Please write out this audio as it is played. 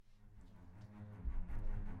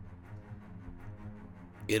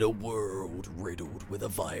In a world riddled with a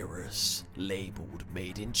virus labeled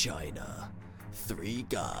Made in China, 3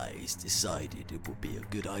 guys decided it would be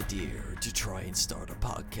a good idea to try and start a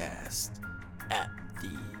podcast at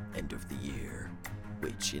the end of the year,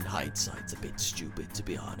 which in hindsight's a bit stupid to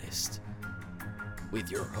be honest. With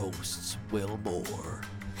your hosts Will Moore,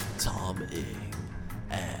 Tom Ing,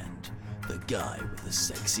 and the guy with the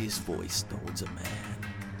sexiest voice known to man,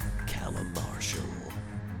 Callum Marshall,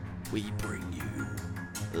 we bring you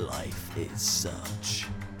Life is Such.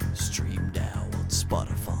 Stream now on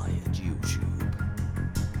Spotify and YouTube.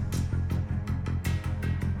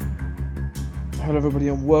 Hello everybody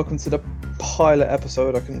and welcome to the pilot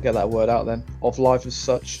episode, I couldn't get that word out then, of Life is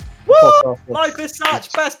Such. Woo! Life is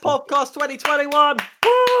Such, best podcast 2021!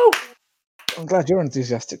 Woo! I'm glad you're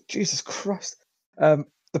enthusiastic, Jesus Christ. The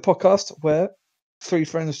podcast where 3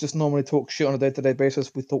 friends just normally talk shit on a day-to-day basis.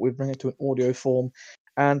 We thought we'd bring it to an audio form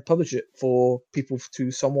and publish it for people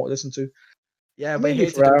to somewhat listen to. Yeah, we're Mainly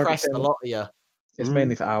here for to our depress a entertainment. lot of you. It's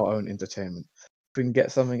mainly for our own entertainment. If we can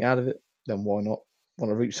get something out of it, then why not?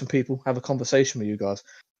 Want to reach some people, have a conversation with you guys.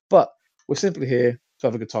 But we're simply here to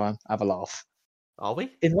have a good time, have a laugh. Are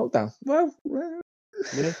we? In lockdown. Well, Yeah,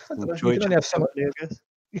 I don't know. enjoy You can only have so much. company, I guess.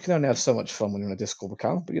 You can only have so much fun when you're in a Discord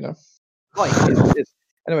account, but you know. Right. It is what it is.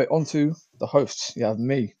 Anyway, on to the hosts. You have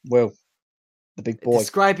me, Will, the big boy.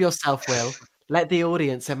 Describe yourself, Will. Let the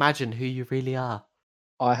audience imagine who you really are.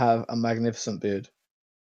 I have a magnificent beard.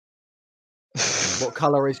 What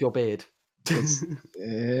colour is your beard?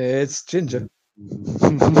 It's ginger.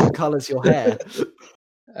 What colour's your hair?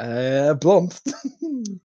 Blonde.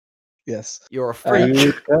 Yes. You're a freak.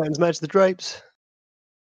 Do curtains match the drapes?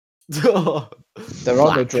 There are no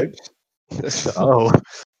Black. drapes. Oh,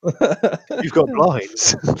 you've got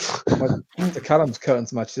blinds. The Callum's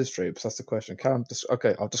curtains match his drapes. That's the question. Callum,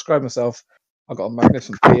 okay, I'll describe myself. I've got a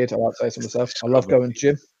magnificent beard. I like to say to myself. I love going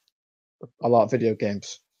gym. I like video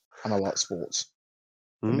games. And I like sports.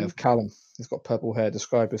 And we have Callum. He's got purple hair.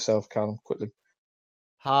 Describe yourself, Callum, quickly.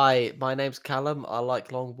 Hi, my name's Callum. I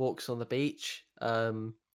like long walks on the beach.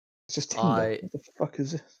 It's just Tinder. I- What the fuck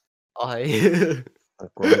is it? I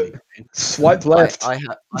Swipe left. I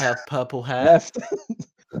have purple hair. Left.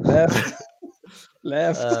 Left.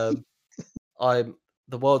 Left. I'm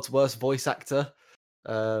the world's worst voice actor,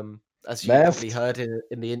 as you Left. probably heard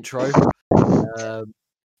in the intro,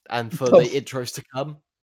 and for The the intros to come.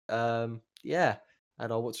 Yeah,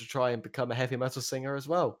 and I want to try and become a heavy metal singer as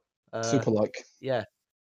well. Super like. Yeah.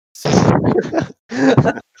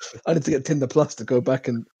 I need to get Tinder Plus to go back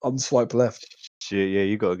and unswipe left. Shit, yeah,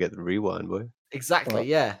 you got to get the rewind, boy. Exactly. Right.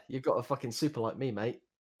 Yeah, you've got a fucking super like me, mate.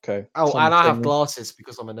 Okay. Oh, Tom and I have Finley, glasses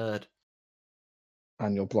because I'm a nerd.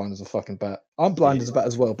 And you're blind as a fucking bat. I'm blind Yeah. as a bat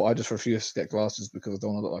as well, but I just refuse to get glasses because I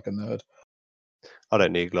don't want to look like a nerd. I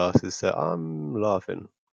don't need glasses, so I'm laughing.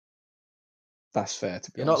 That's fair,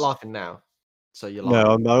 to be You're not honest. laughing now, so you're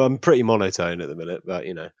laughing. No, I'm pretty monotone at the minute, but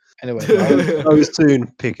you know, Anyway, I will soon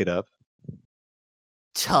pick it up.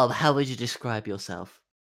 Tom, how would you describe yourself?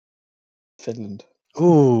 Finland.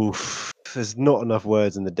 Ooh, there's not enough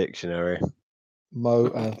words in the dictionary. Mo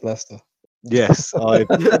and Leicester. Yes, I've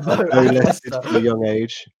No, Leicester Leicester. from a young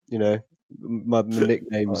age. You know, my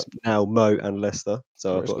nickname's now Mo and Leicester,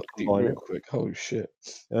 so I've It's got got to deep combine real it. quick. Holy shit.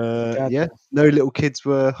 Yeah, no little kids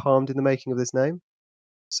were harmed in the making of this name.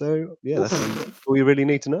 So yeah, that's all you really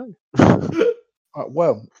need to know.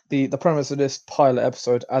 Well, the premise of this pilot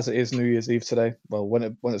episode, as it is New Year's Eve today, well,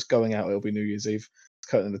 when it's going out, it'll be New Year's Eve. It's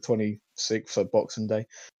currently the 26th, so Boxing Day.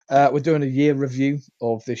 We're doing a year review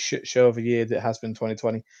of this shit show of a year that has been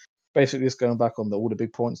 2020. Basically, just going back on all the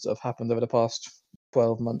big points that have happened over the past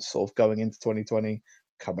 12 months, sort of going into 2020,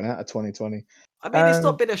 coming out of 2020. I mean, it's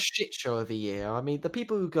not been a shit show of a year. I mean, the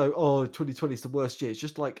people who go, "Oh, 2020 is the worst year," it's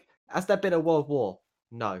just like, has there been a world war?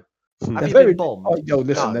 No. Have They're you very- been bombed? Oh, yo,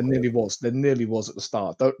 listen, No. there nearly was. There nearly was at the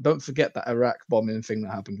start. Don't forget that Iraq bombing thing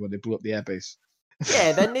that happened when they blew up the airbase.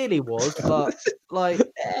 Yeah, there nearly was, but like, we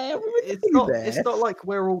were it's nearly not. there. It's not like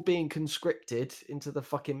we're all being conscripted into the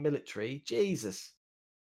fucking military. Jesus.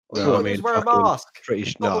 No, All I you do is mean, wear a fucking mask.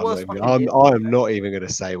 pretty. Not the No, worst I'm fucking not even going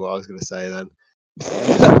to say what I was going to say then.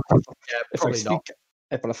 Yeah, If I probably not. speak,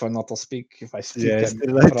 I prefer not to speak. If I speak, Yeah, I'm it's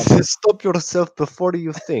like, from- stop yourself before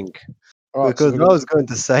you think. All right, Because so I was going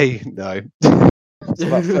to say no.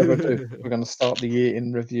 without further ado, we're going to start the year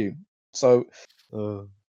in review. So,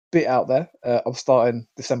 bit out there. I'm starting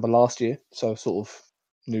December last year, so sort of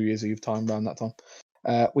New Year's Eve time, around that time.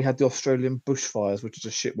 We had the Australian bushfires, which is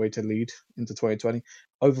a shit way to lead into 2020.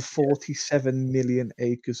 Over 47 million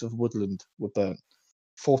acres of woodland were burnt.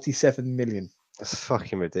 47 million. That's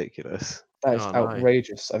fucking ridiculous. That is Oh, no.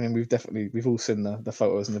 outrageous. I mean, we've all seen the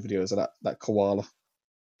photos and the videos of that koala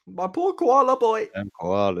My poor koala boy. Damn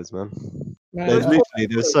koalas, man. Man, There's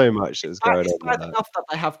it's there's so much that's going It's on bad with that. enough that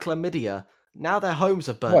they have chlamydia. Now their homes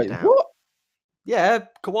have burned Wait, down. what? Yeah,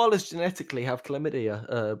 koalas genetically have chlamydia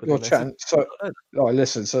You're within their chatting. So,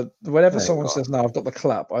 listen. So, whenever No, someone right. says, "No, I've got the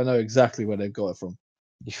clap," I know exactly where they've got it from.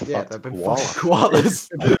 You Yeah, fucked they've been koala. fucking koalas.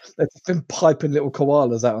 They've been piping little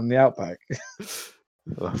koalas out on the outback.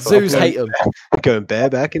 Oh, Zoos fuck. hate them. Going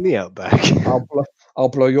bareback in the outback. I'll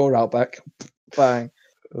blow your outback. Bang.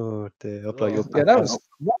 Oh dear, I'll blow your Yeah, back that out. was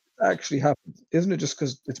what actually happened. Isn't it just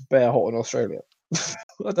because it's bare hot in Australia?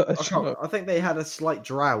 I don't actually know. I think they had a slight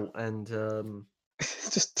drought and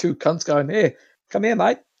It's just two cunts going here. Come here,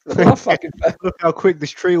 mate. Look at my fucking face. Look how quick this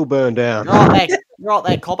tree will burn down. you're right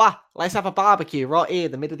there, cobber. Let's have a barbecue right here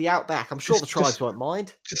in the middle of the outback. I'm sure the tribes won't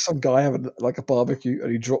mind. Just some guy having like a barbecue,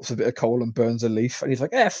 and he drops a bit of coal and burns a leaf, and he's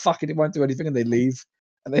like, fuck it, won't do anything," and they leave.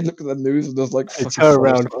 And they look at the news, and there's like They fucking turn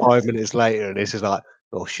forest around fires. 5 minutes later and it's just like,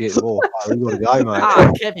 oh shit, we gotta go, mate.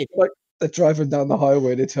 Ah, Kevin. They're driving down the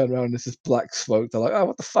highway, they turn around, and there's this black smoke. They're like, "Oh,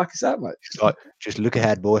 what the fuck is that, mate?" It's like, just look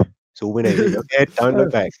ahead, boy. It's all we need. Look ahead, don't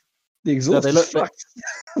look back. The exhaust they is look- fucked.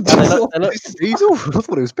 Now they look, Is this diesel? I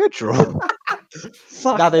thought it was petrol.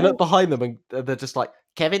 Fuck. now they look behind them and they're just like,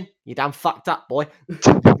 Kevin, you damn fucked up, boy.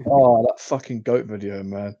 Oh, that fucking goat video,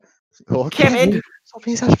 man. Oh, Kevin! Stop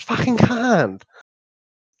being such a fucking cunt.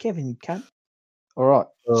 Kevin, you can. All right.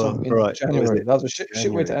 So Oh, in right, what was January, it? that was a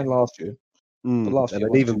shit way to end last year. last And year an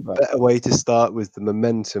wasn't even too bad. better way to start was the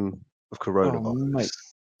momentum of Oh, coronavirus. mate.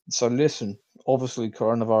 So listen, obviously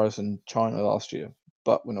coronavirus in China last year,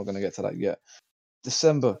 but we're not going to get to that yet.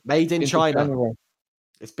 December. Made in into China. January.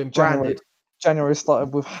 It's been January. branded. January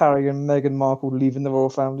started with Harry and Meghan Markle leaving the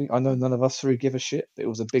royal family. I know none of us three give a shit, but it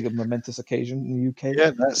was a big and momentous occasion in the UK.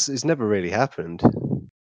 Yeah, it's never really happened.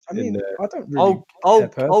 I mean, in, I don't really.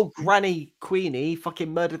 Old Granny Queenie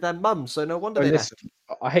fucking murdered their mum, so no wonder Oh, they listen,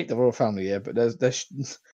 left. I hate the royal family, yeah, but there's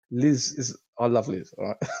Liz is. I love Liz. All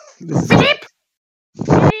right, Liz is Philip!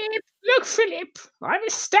 Philip! Look, Philip! I'm a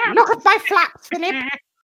stamp! Look at my flaps, Philip!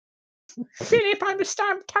 Philip, I'm a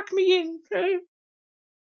stamp! Tuck me in!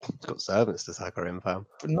 It's got servants to suck her in, fam.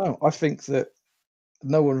 But no, I think that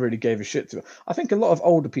no one really gave a shit to it. I think a lot of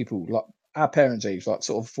older people, like our parents' age, like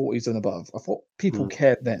sort of 40s and above, I thought people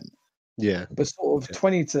cared then. Yeah. But sort of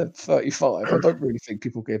 20 to 35, I don't really think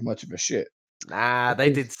people gave much of a shit. Nah, they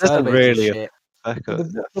did Doesn't surveys really and shit.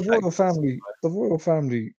 The royal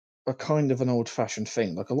family are kind of an old-fashioned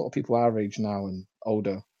thing. Like a lot of people our age now and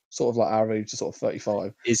older, sort of like our age to sort of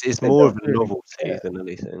 35. It's They more of don't a really novelty care. than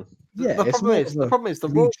anything. Yeah, The it's problem more is, of a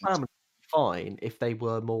the royal allegiance. family would be fine if they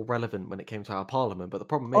were more relevant when it came to our parliament. But the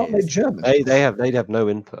problem Aren't they is, German? They'd have no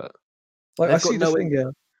input. Like I they've got see the no thing, yeah.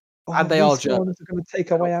 and they are these German. foreigners are going to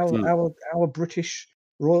take away Mm. our British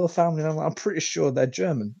royal family. And I'm pretty sure they're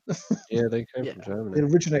German. Yeah, they came Yeah. from They Germany.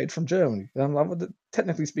 originated from Germany. And I'm like, well,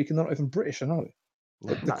 technically speaking, they're not even British, are they?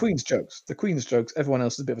 But the No. Queen's jokes. The Queen's jokes. Everyone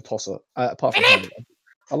else is a bit of a tosser, apart from Harry.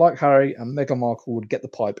 I like Harry, and Meghan Markle would get the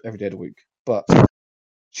pipe every day of the week. But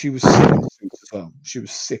she was sick in suits as well. She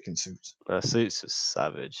was sick in suits. Suits was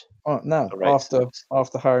savage. All right, now, Great suits.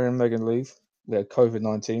 after Harry and Meghan leave, we had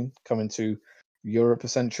COVID-19 coming to Europe,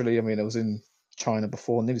 essentially. I mean, it was in China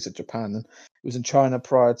before, nearly said Japan, and it was in China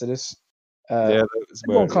prior to this. Yeah, that was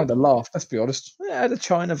Everyone where- kind of laughed, let's be honest. Yeah, the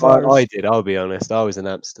China virus. I did, I'll be honest. I was in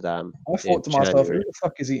Amsterdam. I thought in to myself, January. who the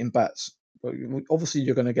fuck is eating bats? Well, obviously,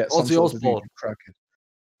 you're going to get some Ozzy sort of disease, Osbourne. you crackhead.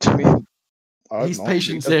 I mean, I hope He's not.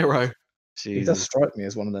 patient zero. He does Jesus. strike me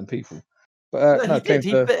as one of them people. But No, no, he it came did.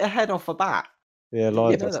 He to, bit a head off a bat. Yeah, You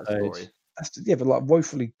live know on that stage. story. yeah, but like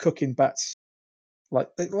woefully cooking bats, like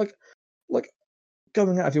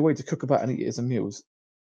going out of your way to cook a bat and eat it as a meal is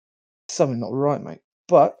something not right, mate.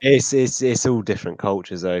 But It's all different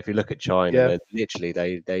cultures though. If you look at China, Yeah. they're literally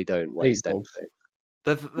they don't waste dogs. anything.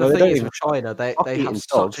 The No, they thing don't is even with China, they fuck have eating such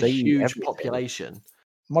dogs, a they eat huge everything. population.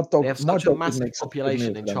 my dog, They have my such a dog would massive make such a good meal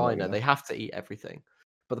population for in them, though, China. you know? They have to eat everything.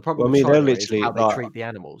 But the Well, problem I mean, with they're China is literally how they like- treat the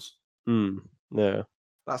animals. Yeah.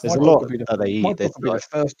 That's There's the a My problem. lot dog would be that they my eat. dog would be Like, the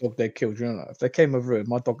first dog they killed. You know, that? If they came over here,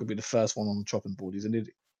 my dog would be the first one on the chopping board. He's an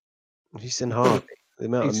idiot. he's in Harvey. The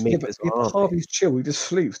amount of He's, meat yeah, but that's if on Harvey. Harvey's chill, he just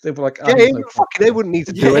sleeps. They'd be like, Yeah, he's yeah, no fucking, they wouldn't need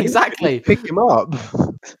to do Yeah, anything. exactly. Just pick him up.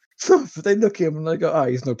 problem. But they look at him and they go,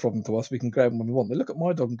 he's no problem to us. We can grab him when we want. They look at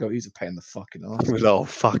my dog and go, he's a pain in the fucking ass. He was like, oh,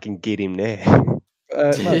 fucking get him there.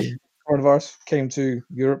 No, coronavirus came to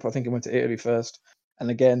Europe. I think it went to Italy first. And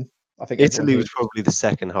again, I think Italy everyone was probably the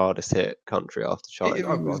second hardest hit country after China. It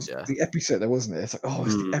Oh, God, was yeah. the epicenter, wasn't it? It's like,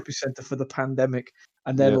 it's the Mm. epicenter for the pandemic.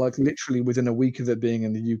 And then, Yeah. like, literally within a week of it being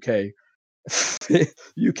in the UK,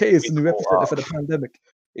 UK is the new caught epicenter up. for the pandemic.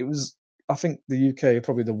 It was, I think, the UK are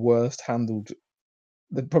probably the worst handled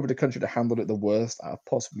they're probably the country that handled it the worst out of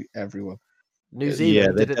possibly everyone. New Yeah,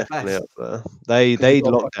 Zealand they're did it the definitely best. up there. They 'Cause you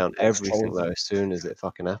got locked fucking down box everything trolls. though as soon as it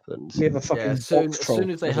fucking happened. We have a Yeah, fucking as soon box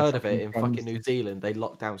troll as they as a heard of it fucking in brand. fucking New Zealand, they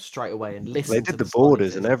locked down straight away and They listened did to the the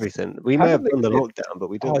borders and scientists. everything. We may have Haven't done the they? lockdown, but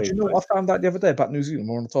we didn't Oh, do really you know what I found out the other day about New Zealand?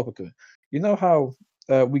 We're on the topic of it. You know how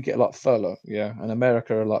we get like furlough, yeah, and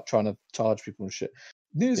America are like trying to charge people and shit.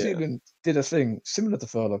 New Yeah. Zealand did a thing similar to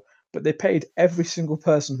furlough, but they paid every single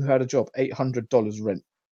person who had a job $800 rent,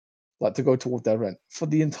 like to go toward their rent for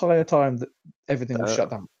the entire time that everything was shut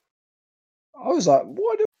down. I was like,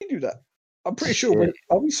 why do we do that? I'm pretty sure Shit.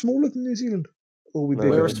 are we smaller than New Zealand? Or are we No,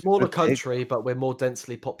 bigger? We're a we're smaller big. country, but we're more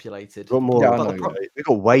densely populated. We've got more. Yeah, I But know. the pro- We've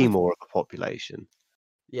got way the- more of a population.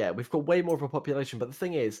 Yeah, we've got way more of a population. But the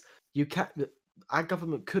thing is, our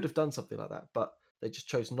government could have done something like that, but they just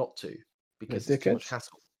chose not to because it's too much dickheads.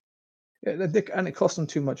 hassle. Yeah, and it cost them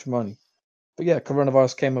too much money. But yeah,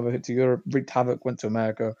 coronavirus came over to Europe, wreaked havoc, went to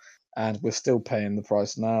America, and we're still paying the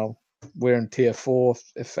price now. We're in tier 4.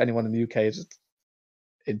 If anyone in the UK is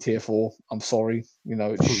in tier 4, I'm sorry. You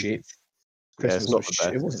know, it's shit. Christmas not was the shit.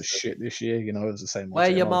 It best, wasn't is it? shit this year. You know, it was the same. Wear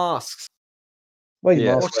old your same old. masks. Wear your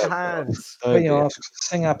Yeah, masks. Wash your hands. Wear Don't your be- masks.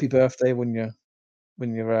 Sing happy birthday when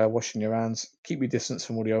you're washing your hands. Keep your distance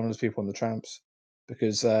from all the homeless people on the tramps,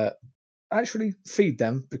 because actually feed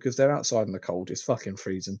them because they're outside in the cold. It's fucking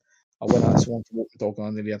freezing. I went out to to walk the dog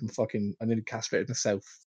and I nearly castrated myself.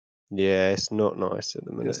 Yeah, it's not nice at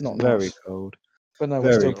the minute. It's not very nice. cold. But no,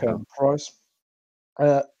 we're Very still cold. paying the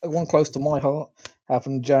price. One close to my heart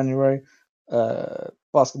happened in January.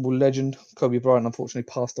 Basketball legend Kobe Bryant unfortunately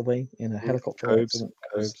passed away in a helicopter Cobes, accident. That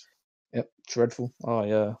Cobes. was, yep, dreadful.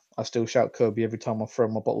 I still shout Kobe every time I throw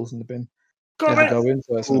my bottles in the bin. Never go in,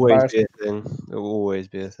 so it's an Always embarrassment. be a thing. It will always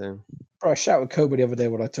be a thing. Bro, I shouted Kobe the other day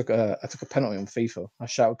when I took a penalty on FIFA. I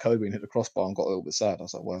shouted Kobe and hit the crossbar and got a little bit sad. I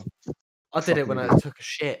was like, wow. I did it when Fucking I took a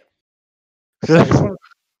shit. So it's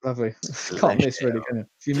lovely. Can't miss Bless really, can you?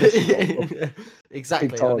 If you miss, you got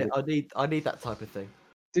Exactly. target. I need that type of thing.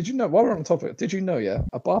 Did you know, while we're on the topic, did you know, yeah,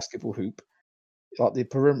 a basketball hoop, like the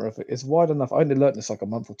perimeter of it is wide enough. I only learned this like a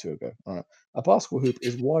month or two ago. All right. A basketball hoop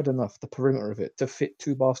is wide enough, the perimeter of it, to fit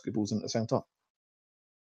 2 basketballs in at the same time.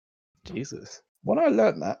 Jesus. When I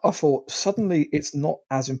learned that, I thought suddenly it's not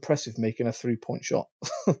as impressive making a 3-point shot.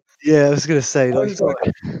 Yeah, I was gonna say I like, was like,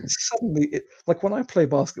 suddenly, like when I play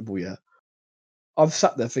basketball, yeah, I've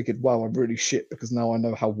sat there thinking, wow, I'm really shit because now I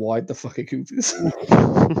know how wide the fucking hoop is.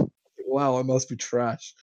 Wow, I must be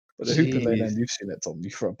trash. But the hoop in lane Jeez. end, you've seen it, Tom. You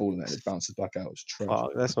throw a ball in there and it bounces back out. It's trash.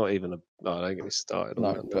 Fuck, that's not even a. No, don't get me started on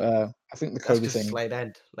No, that. but I think the That's Kobe because thing, it's lane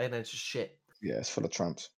end. Lane end's just shit. yeah, it's full of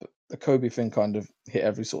tramps. But the Kobe thing kind of hit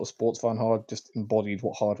every sort of sports fan hard, just embodied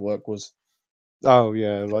what hard work was. Oh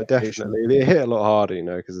yeah, like Dedication. definitely. It hit a lot harder, you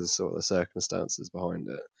know, because of sort of the circumstances behind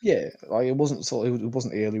it. Yeah, like it wasn't ill.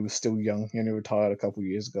 He was still young. He only retired a couple of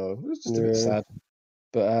years ago. It was just a bit Yeah. sad.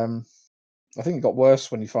 But I think it got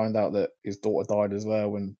worse when you find out that his daughter died as well.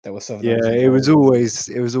 When there were 7 Yeah, others it was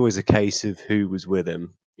involved. always a case of who was with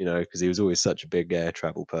him, you know, because he was always such a big air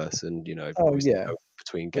travel person, you know, Oh obviously yeah,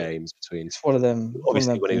 between but games, between it's one of them.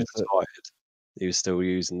 obviously when he was Things that, retired, he was still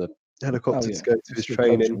using the oh helicopter yeah, to go to he's his still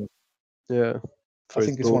training. coaching. Yeah. I For his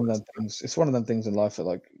think it's one of daughters. them things. It's one of them things in life that,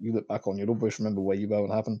 like, you look back on, you'll always remember where you were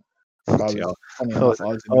when it happened. Like I Yeah, was, funny I enough, I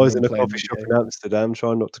was I was room in a playing coffee shop NBA. in Amsterdam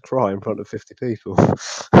trying not to cry in front of 50 people.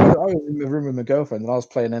 I was in the room with my girlfriend and I was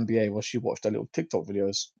playing NBA while she watched her little TikTok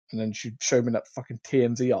videos, and then she showed me that fucking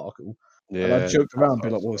TMZ article, and I Yeah, joked around, be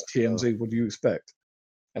that's like, "Well, it's TMZ. What do you expect?"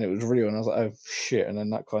 And it was real, and I was like, "Oh shit!" And then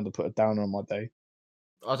that kind of put a downer on my day.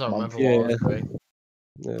 I don't Month. remember what I was doing.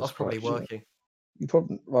 Yeah, I was probably working. You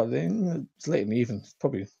probably it's late in the evening.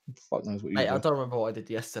 Probably fuck knows what you Mate, I do. don't remember what I did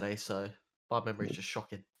yesterday, so my memory's just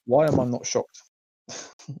shocking. Why am I not shocked?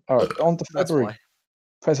 All right, on to That's February. why.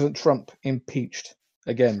 President Trump impeached.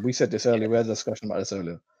 Again, we said this earlier. We had a discussion about this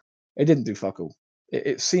earlier. It didn't do fuck all.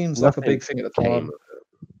 It seems like a Nothing big thing at the came time, of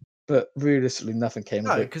it. but realistically, nothing came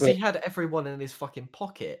of No, it. because But, he had everyone in his fucking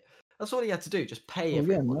pocket. That's all he had to do, just pay well,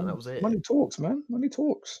 yeah, everyone, and man, that was it. money talks, man. Money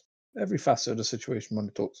talks. Every facet of the situation, money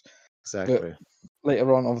talks. Exactly.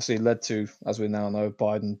 Later on, obviously, led to, as we now know,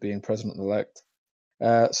 Biden being president-elect.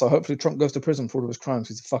 So hopefully, Trump goes to prison for all of his crimes.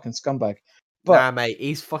 He's a fucking scumbag. But Nah, mate,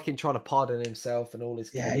 he's fucking trying to pardon himself and all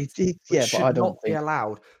his yeah, kids. he did. Which Yeah, but should I don't not be think.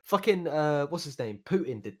 allowed. Fucking what's his name?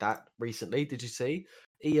 Putin did that recently. Did you see?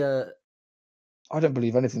 He I don't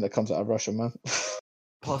believe anything that comes out of Russia, man.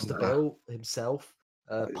 passed a Nah. bill himself,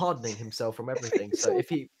 pardoning himself from everything. So so- if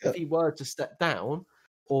he were to step down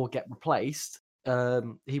or get replaced,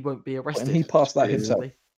 he won't be arrested. he passed that himself.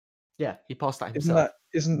 basically. Yeah, he passed that himself.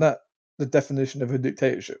 Isn't that the definition of a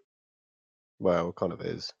dictatorship? Well, kind of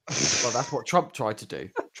is. Well, that's what Trump tried to do.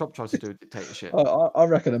 Trump tried to do a dictatorship. I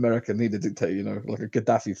reckon America need a dictator, you know, like a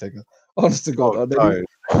Gaddafi figure. Honest to God,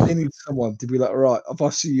 Oh, they need someone to be like, right, if I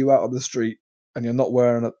see you out on the street and you're not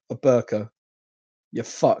wearing a burqa, you're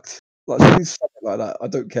fucked. Like they need something like that. I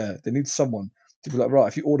don't care. They need someone to be like, right,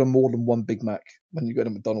 if you order more than one Big Mac when you go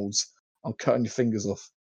to McDonald's, I'm cutting your fingers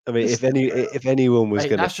off. I mean, if anyone was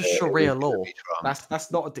going to, that's just Sharia law.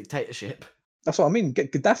 That's not a dictatorship. That's what I mean.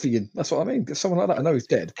 Get Gaddafi in. That's what I mean. Get someone like that. I know he's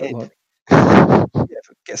dead, but like, yeah,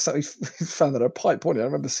 get something. He found that a pipe, wasn't it? I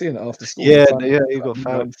remember seeing it after school. Yeah, he got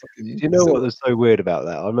found. Do you know what was so weird about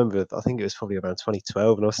that? I remember, I think it was probably around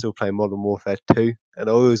 2012, and I was still playing Modern Warfare 2, and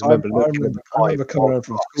I always remember looking at the pipe. I remember coming home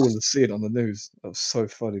from school and seeing it on the news. That was so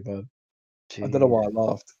funny, man. Jeez. I don't know why I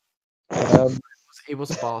laughed. But, he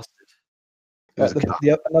was a bastard.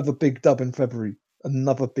 Another big dub in February.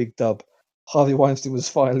 Another big dub. Harvey Weinstein was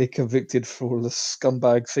finally convicted for all the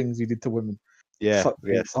scumbag things he did to women. Yeah,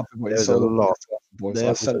 yes. I've been waiting so long.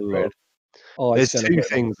 There's two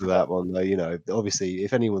things with that one, though. You know, obviously,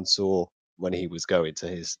 if anyone saw when he was going to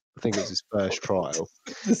his, I think it was his first trial,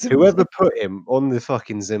 whoever put him on the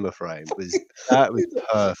fucking Zimmer frame was perfect.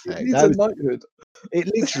 That was,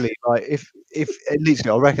 it literally, like, if literally,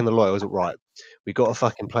 I reckon the lawyer was right. We got to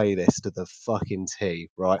fucking play this to the fucking T,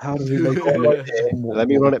 right? How do we make it? Let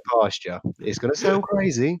me run it past you. It's going to sound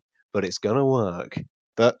crazy, but it's going to work.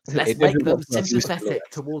 But let's make them sympathetic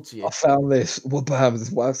towards you. I found this. What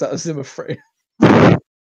was that? A Zimmer frame.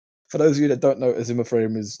 For those of you that don't know, a Zimmer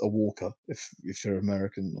frame is a walker. If you're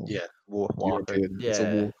American or European, it's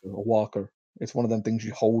a walker. It's one of them things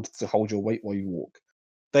you hold to hold your weight while you walk.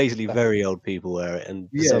 Basically, very old people wear it, and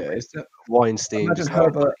it's Weinstein. Imagine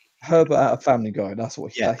Herbert out of Family Guy. That's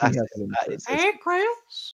what he has. Hey,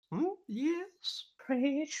 Chris. Yes.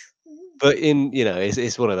 But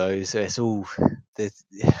it's one of those. It's all.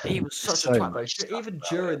 He was such a twat. Even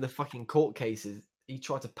during the fucking court cases, he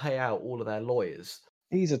tried to pay out all of their lawyers.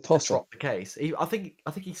 He's a tosser. To drop the case. I think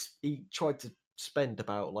he tried to spend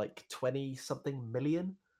about like 20-something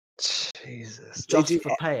million. Jesus. Just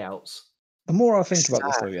for payouts. The more I think about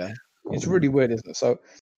this, though, yeah, it's really weird, isn't it? So,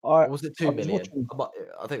 was it 2 million?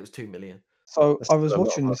 I think it was 2 million. So I was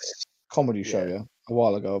watching this comedy show, a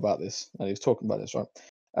while ago about this, and he was talking about this, right?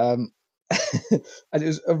 And it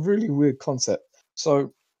was a really weird concept.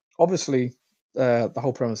 So, obviously, the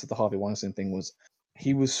whole premise of the Harvey Weinstein thing was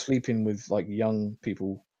he was sleeping with like young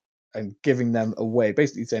people and giving them away,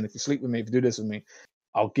 basically saying, if you sleep with me, if you do this with me,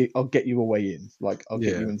 I'll get you a way in, like I'll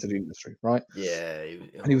get you into the industry, right? Yeah.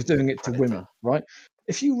 And he was doing it to women, right?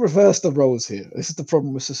 If you reverse the roles here, this is the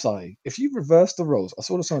problem with society. If you reverse the roles, I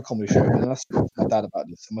saw this on a comedy show, and I spoke to my dad about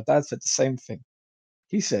this, and my dad said the same thing.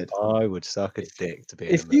 He said, "I would suck a dick to be."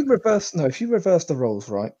 If you reverse the roles,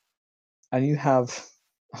 right, and you have,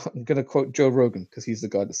 I'm going to quote Joe Rogan because he's the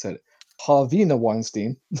guy that said it. Harvina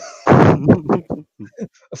Weinstein,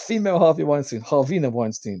 a female Harvey Weinstein, Harvina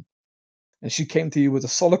Weinstein, and she came to you with a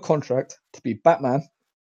solid contract to be Batman,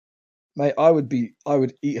 mate, I would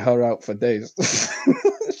eat her out for days.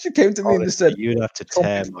 She came to me and said, "You'd have to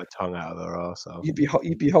tear my tongue out of her arsehole. You'd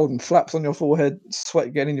be holding flaps on your forehead,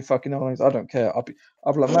 sweat getting in your fucking eyes. I don't care. I'll be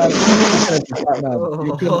like, man,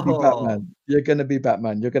 you're gonna be Batman. You're gonna be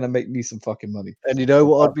Batman. You're gonna make me some fucking money." And you know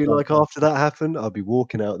what I'd be like after that happened? I'd be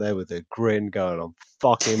walking out there with a grin, going, "I'm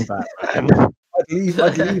fucking Batman." I'd leave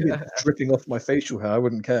it dripping off my facial hair. I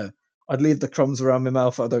wouldn't care. I'd leave the crumbs around my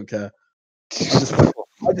mouth. I don't care.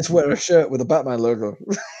 I just wear a shirt with a Batman logo.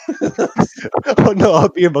 Oh no, I'll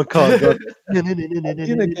be in my car. You gave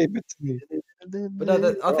it to me. But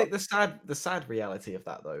no, I think the sad reality of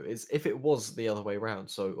that though is if it was the other way around,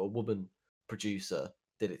 so a woman producer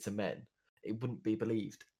did it to men, it wouldn't be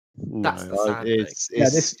believed. That's the sad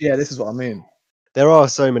thing. This is what I mean. There are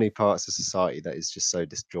so many parts of society that is just so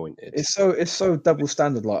disjointed. It's so double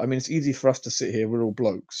standard. Like, I mean, it's easy for us to sit here, we're all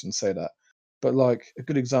blokes, and say that. But like a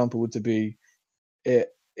good example would be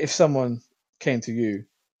if someone came to you,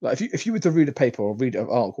 like if you were to read a paper or read an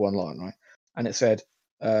article online, right, and it said,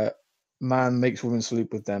 "Man makes women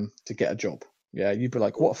sleep with them to get a job." Yeah, you'd be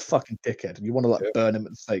like, "What a fucking dickhead!" And you want to like burn him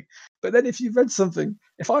at the stake. But then if you read something,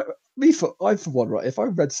 for one, right, if I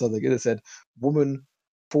read something and it said, "Woman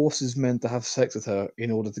forces men to have sex with her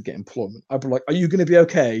in order to get employment," I'd be like, "Are you going to be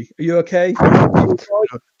okay? Are you okay?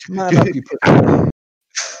 Man,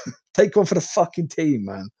 take one for the fucking team,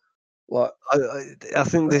 man." Like, I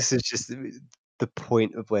think this is just the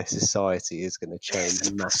point of where society is going to change.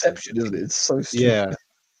 It's perception, isn't it? It's so stupid. Yeah,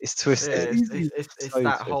 it's twisted. It's so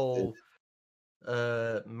that twisted. Whole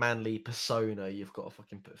manly persona you've got to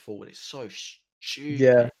fucking put forward. It's so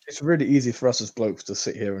Yeah, it's really easy for us as blokes to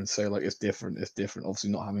sit here and say like it's different. Obviously,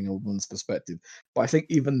 not having a woman's perspective, but I think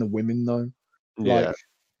even the women know. Like,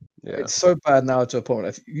 it's so bad now to a point.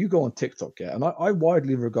 If you go on TikTok, and I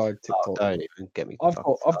widely regard TikTok. Don't even get me. I've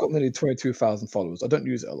got nearly 22,000 followers. I don't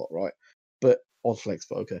use it a lot, right? But odd flex,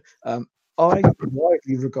 but okay. I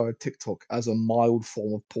widely regard TikTok as a mild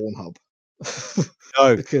form of Pornhub.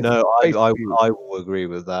 No, I will agree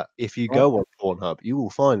with that. If you go on Pornhub, you will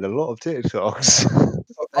find a lot of TikToks.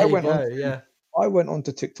 I went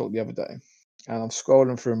onto TikTok the other day, and I'm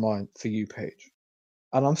scrolling through my For You page,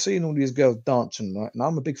 and I'm seeing all these girls dancing. Right, and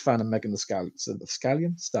I'm a big fan of Megan Thee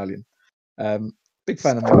Stallion. Stallion. Big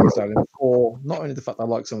fan of Megan Thee Stallion for not only the fact I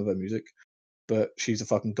like some of her music, but she's a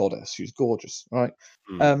fucking goddess. She's gorgeous, right?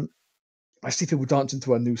 I see people dancing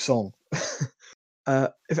to her new song.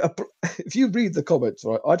 If you read the comments,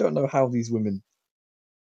 right, I don't know how these women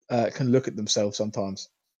can look at themselves sometimes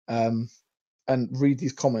and read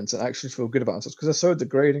these comments and actually feel good about themselves because they're so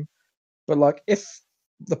degrading. But like, if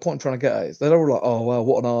the point I'm trying to get at is they're all like, "Oh wow,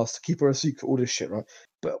 what an ass to keep her a secret," all this shit, right?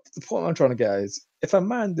 But the point I'm trying to get at is, if a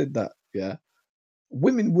man did that,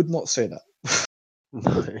 women would not say that.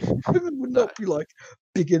 Women would not be like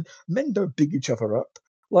bigging. Men don't big each other up.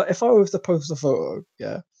 Like, if I was to post a photo,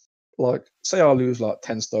 like, say I lose like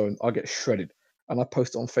 10 stone, I get shredded, and I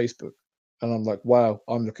post it on Facebook, and I'm like, wow,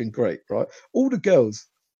 I'm looking great, right? All the girls,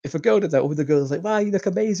 if a girl did that, all the girls like, wow, you look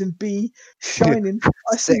amazing, B, shining.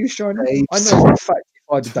 I see you shining. I know for a fact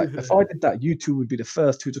if I did that, you two would be the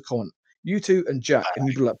first two to comment. You two and Jack, and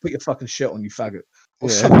you'd be like, put your fucking shirt on, you faggot, or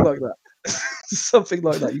something like that. Something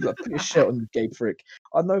like that. You'd be like, put your shirt on, you gay prick.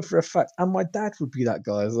 I know for a fact, and my dad would be that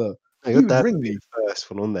guy as well. He would ring me. The first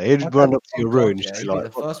one on there. He'd run up to your room. He'd be the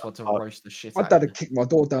first one to roast the shit out. My dad had kicked my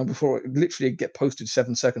door down before it literally get posted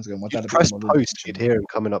 7 seconds ago. My dad had pressed post. You'd hear him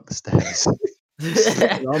coming up the stairs.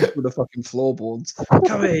 I'm through the fucking floorboards.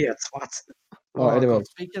 Come here, you twat. Anyway. God,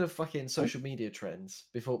 speaking of fucking social media trends,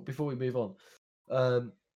 before we move on,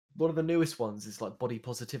 one of the newest ones is like body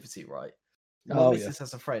positivity, right? My missus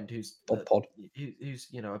has a friend who's a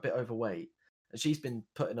bit overweight, and she's been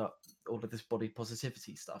putting up all of this body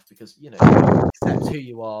positivity stuff because you accept who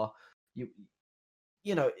you are.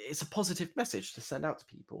 You know, it's a positive message to send out to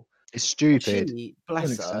people. It's stupid. She,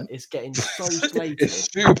 bless her, is getting so slated. It's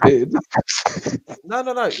stupid. No.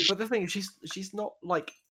 But the thing is, she's not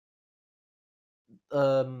like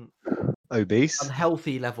obese,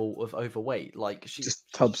 unhealthy level of overweight. Like she's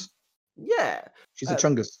just tubs. She's a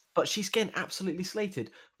chungus. But she's getting absolutely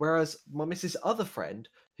slated. Whereas my missus' other friend,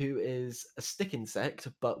 who is a stick insect,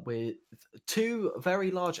 but with 2 very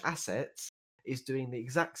large assets, is doing the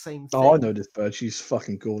exact same thing. Oh, I know this bird. She's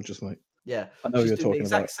fucking gorgeous, mate. Yeah, I know you're talking the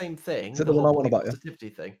exact about. Same thing. Is that the one I want about? Positivity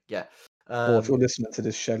thing. Yeah. Or if you're listening to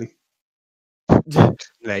this, Shelley.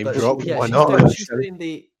 Name drop. Yeah, why not? She's doing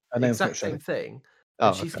the exact same thing.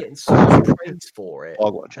 And she's getting so much praise for it.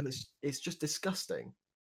 And it's just disgusting.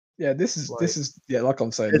 Yeah, this is like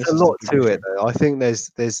I'm saying. There's a lot to it, though. I think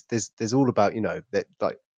there's all about that,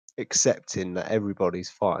 like, accepting that everybody's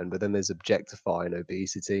fine, but then there's objectifying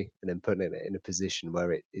obesity and then putting it in a position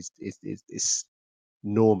where it is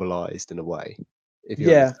normalized in a way.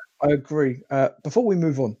 I agree. Before we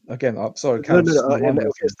move on, again, I'm sorry, Callum. We'll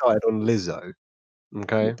get started on Lizzo.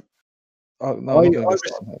 Okay. Oh, no, I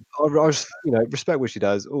respect what she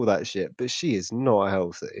does, all that shit, but she is not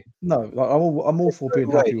healthy. No, like, I'm all for being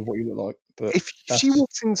happy with what you look like. But if she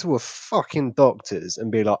walks into a fucking doctor's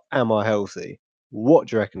and be like, "Am I healthy?" What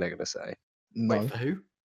do you reckon they're gonna say? No. Wait, for who?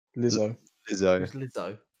 Lizzo. Who's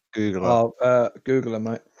Lizzo? Google her. Google her,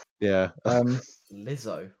 mate. Yeah.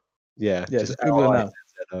 Lizzo. Yeah, just Google her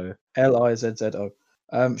now. Lizzo.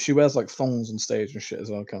 She wears like thongs on stage and shit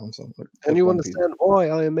as well, Callum. So, like, can you understand why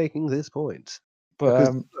I am making this point?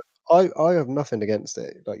 But I have nothing against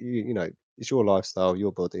it. Like you know, it's your lifestyle,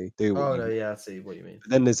 your body. Do what you yeah, I see what you mean.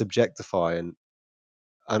 But then there's objectifying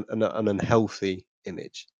an unhealthy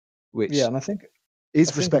image, which and I think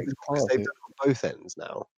is respectable because they've done it on both ends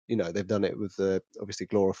now. You know, they've done it with obviously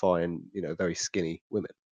glorifying very skinny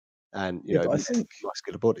women, and but I think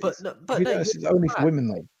muscular bodies. But it's only for women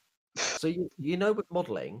though. So with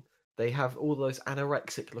modeling, they have all those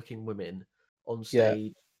anorexic looking women on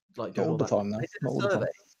stage, like doing all the time now. Not all the time.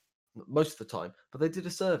 Most of the time, but they did a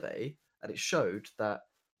survey and it showed that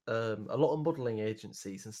a lot of modeling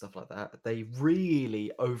agencies and stuff like that, they really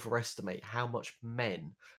overestimate how much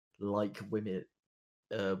men like women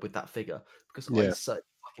with that figure, because I so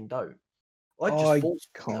fucking don't. I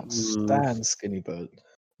can't stand skinny bird.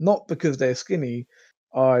 Not because they're skinny,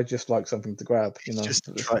 I just like something to grab. You know, It's just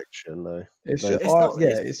attraction, though. it's There's- just,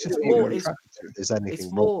 it's just what you're attracted to. Is anything It's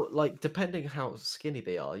wrong? more like depending how skinny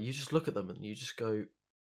they are, you just look at them and you just go,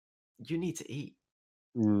 "You need to eat."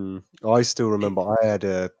 I still remember I had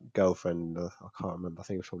a girlfriend. I can't remember. I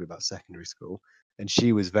think it was probably about secondary school, and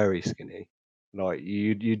she was very skinny. Like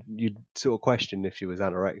you'd sort of question if she was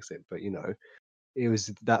anorexic, but it was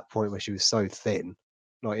that point where she was so thin,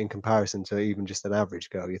 like in comparison to even just an average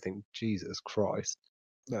girl. You think, Jesus Christ.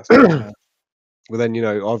 That's mad. Well, then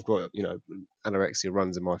I've got anorexia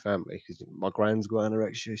runs in my family because my grand's got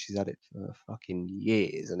anorexia. She's had it for fucking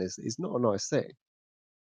years, and it's not a nice thing.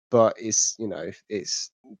 But it's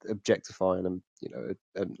objectifying and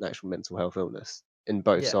an actual mental health illness in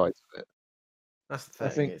both Yeah. sides of it. That's the I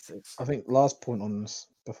thing. think I think last point on this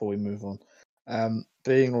before we move on,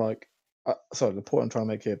 being like, sorry, the point I'm trying to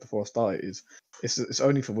make here before I start is it's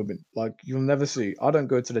only for women. Like you'll never see. I don't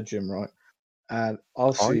go to the gym, right? And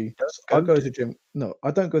I'll I see. don't I go go to- to the gym. No,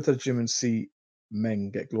 I don't go to the gym and see men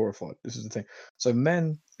get glorified. This is the thing. So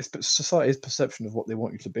men, it's society's perception of what they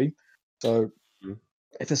want you to be. So Mhm.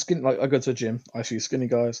 if a skin, like I go to the gym, I see skinny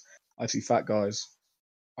guys, I see fat guys,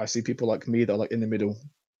 I see people like me that are like in the middle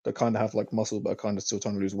that kind of have like muscle but are kind of still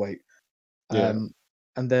trying to lose weight. Yeah.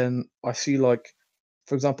 And then I see like,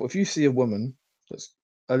 for example, if you see a woman that's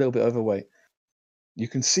a little bit overweight, you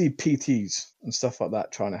can see PTs and stuff like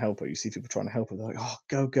that trying to help her. You see people trying to help her. They're like, "Oh,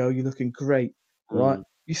 go girl, you're looking great," right? Mm.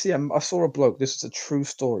 You see, I saw a bloke. This is a true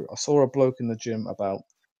story. I saw a bloke in the gym about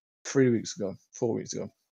 3 weeks ago, 4 weeks ago,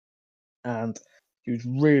 and he was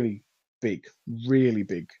big, really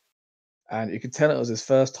big, and you could tell it was his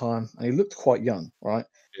first time, and he looked quite young, right?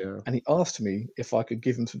 Yeah. And he asked me if I could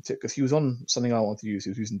give him some tips because he was on something I wanted to use.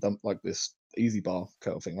 He was using like this easy bar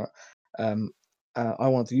kind of thing, right? I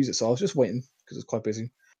wanted to use it, so I was just waiting because it's quite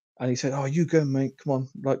busy. And he said, "Oh, you go, mate. Come on.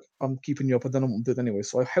 Like I'm keeping you up. I don't know what I'm doing anyway."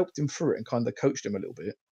 So I helped him through it and kind of coached him a little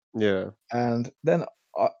bit. Yeah. And then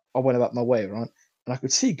I went about my way, right? And I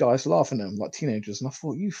could see guys laughing at him like teenagers, and I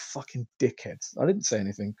thought, "You fucking dickheads!" I didn't say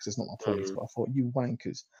anything because it's not my place, Mm. but I thought, "You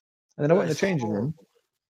wankers." And then I went in the It's changing room. horrible.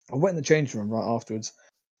 I went in the changing room right afterwards,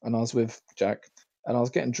 and I was with Jack, and I was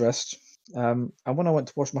getting dressed. And when I went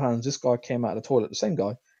to wash my hands, this guy came out of the toilet, the same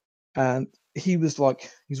guy, and he's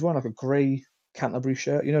wearing like a grey Canterbury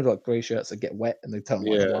shirt, like grey shirts that get wet and they turn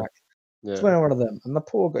like Yeah. black. He's Yeah. wearing one of them, and the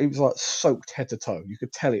poor guy, he was like soaked head to toe. You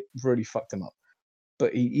could tell it really fucked him up,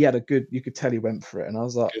 but he had you could tell he went for it, and I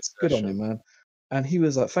was like, Good good on session. you, man. And he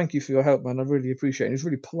was like, thank you for your help, man. I really appreciate it. And he was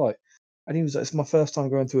really polite. And he was like, it's my first time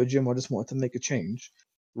going to a gym. I just wanted to make a change.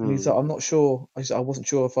 And he's Mm. like, I'm not sure. He said, I wasn't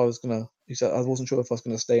sure if I was gonna. He said, I wasn't sure if I was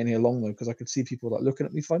gonna stay in here long though, because I could see people like looking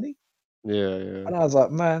at me funny. Yeah. Yeah. And I was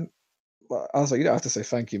like, man, I was like, you don't have to say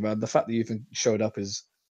thank you, man. The fact that you even showed up is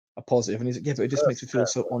a positive. And he's like, yeah, but it just makes me feel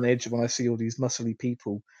so on edge when I see all these muscly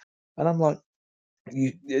people. And I'm like, at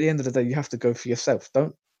the end of the day, you have to go for yourself.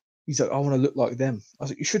 Don't. He's like, I want to look like them. I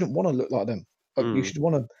was like, you shouldn't want to look like them. Like, you Mm. should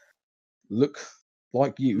want to look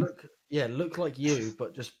like you. Look like you,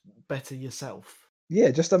 but just better yourself. Yeah,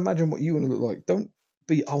 just imagine what you want to look like. Don't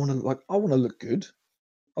be, I want to look good.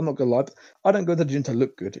 I'm not gonna lie. I don't go to the gym to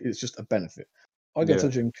look good. It's just a benefit. I go to Yeah. the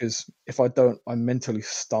gym because if I don't, I mentally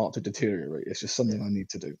start to deteriorate. It's just something I need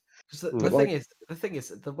to do. Because the But thing is,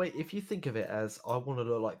 the way if you think of it as I want to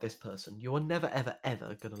look like this person, you are never, ever,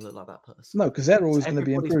 ever going to look like that person. no, because they're Because always going to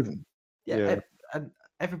be everybody's- improving. Yeah, and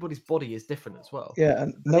everybody's body is different as well. Yeah,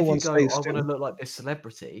 and But no if one you go, stays I want to still. look like this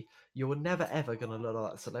celebrity, you are never ever going to look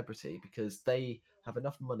like that celebrity because they have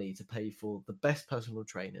enough money to pay for the best personal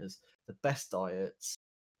trainers, the best diets.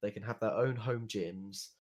 They can have their own home gyms.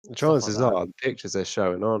 The stuff like chances that. are the pictures they're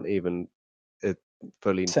showing aren't even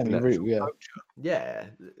fully Semi-real, natural yeah. culture. Yeah,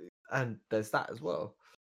 and there's that as well.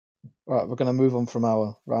 Right, we're going to move on from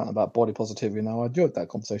our rant about body positivity now. I enjoyed that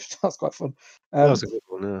conversation. That's quite fun. That was a good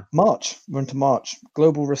one, yeah. March. We're into March.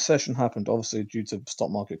 Global recession happened, obviously, due to stock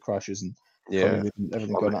market crashes and Yeah.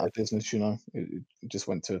 everything going out of business. It just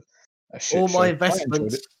went to a shit All show. my I enjoyed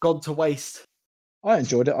investments it. gone to waste. I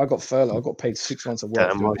enjoyed it. I got furloughed. I got paid 6 months of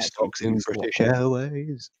work. Damn, my stocks in British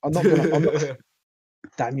Airways. I'm not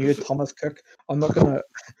damn you, Thomas Cook. I'm not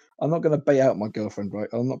gonna bait out my girlfriend, right?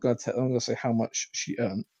 I'm not gonna say how much she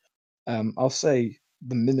earned. I'll say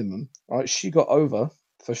the minimum, right? She got over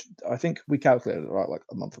I think we calculated it right like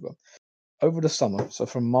a month ago. Over the summer, so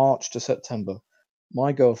from March to September,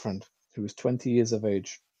 my girlfriend, who was 20 years of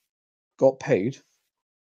age, got paid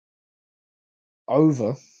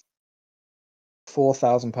over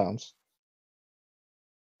 £4,000.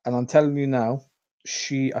 And I'm telling you now,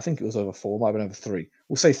 I think it was over 4, might have been over 3.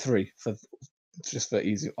 We'll say 3 for just for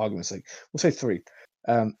easy argument's sake. We'll say 3.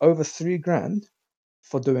 Over 3 grand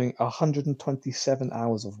for doing 127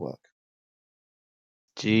 hours of work.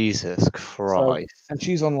 Jesus Christ. And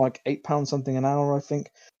she's on like £8 something an hour, I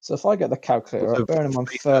think. So if I get the calculator, So bearing in mind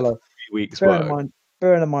 3 furlough, 3 weeks bearing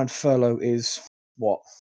work. in mind furlough is what,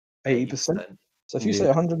 80%. So if you say Yeah.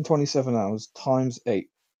 127 hours times 8,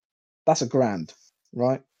 that's £1,000,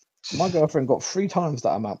 right? My girlfriend got 3 times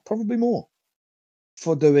that amount, probably more,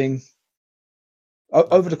 for doing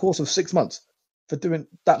over the course of 6 months for doing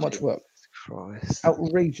that much work. Christ.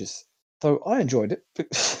 Outrageous. So I enjoyed it.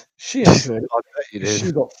 But she enjoyed it. I bet you did.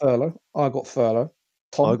 She got furlough. I got furlough.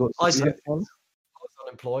 Tom, I did you did. get furlough? I was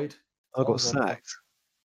unemployed. I got sacked.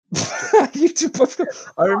 You two both got,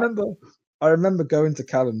 I remember going to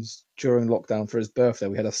Callum's during lockdown for his birthday.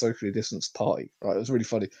 We had a socially distanced party. Right, it was really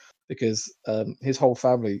funny because his whole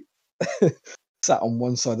family sat on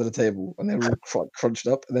one side of the table and they were all crunched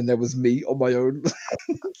up, and then there was me on my own.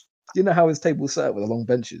 You know how his table was set up with the long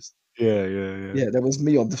benches? Yeah. Yeah, there was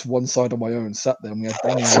me on this one side on my own, sat there, and we had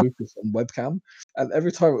Danny and Lucas on webcam. And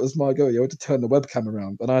every time it was my go, you had to turn the webcam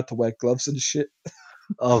around, and I had to wear gloves and shit.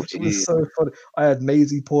 Oh, It was geez. so funny. I had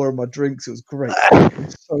Maisie pouring my drinks. It was great. It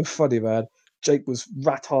was so funny, man. Jake was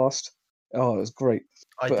rat-arsed. Oh, it was great.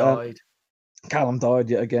 I But, died. Callum died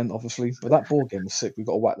yet again, obviously. But that board game was sick. We've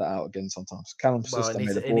got to whack that out again sometimes. Callum's Well, sister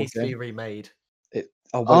made a it board needs to be game. remade. Wait,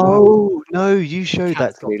 what happened? Oh, no, you showed that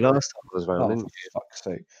Cat's to me got last time I was around, Oh, didn't for you? fuck's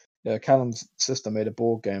sake. Yeah, Callum's sister made a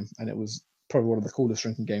board game, and it was probably one of the coolest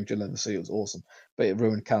drinking games you'll ever see. It was awesome. But it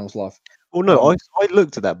ruined Callum's life. Well, no, I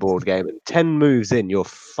looked at that board game, and 10 moves in, you're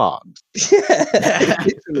fucked. Yeah,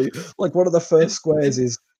 literally. Like one of the first squares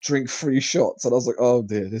is drink 3 shots, and I was like, oh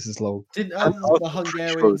dear, this is low. Didn't I'm the pretty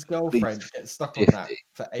Hungarian's sure it's at girlfriend least get stuck 50, on that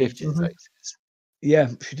for 50 ages? places. Yeah,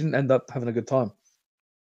 she didn't end up having a good time.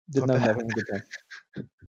 Didn't I end bet. up having a good time.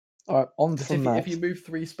 All right, on Because from that. if you moved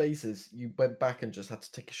 3 spaces, you went back and just had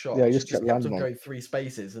to take a shot. Yeah, you She just just kept kept on landing on going 3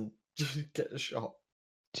 spaces and just get a shot.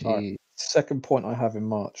 All right, second point I have in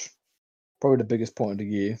March, probably the biggest point of the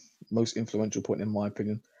year, most influential point in my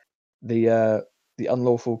opinion. The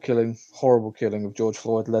unlawful killing, horrible killing of George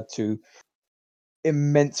Floyd led to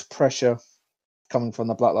immense pressure coming from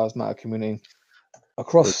the Black Lives Matter community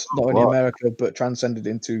across not only America but transcended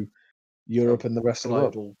into Europe and the rest of the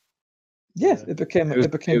world. Global. Yeah, Yeah. it became It was a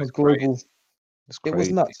global. It was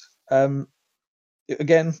crazy. nuts.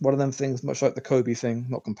 Again, one of them things, much like the Kobe thing.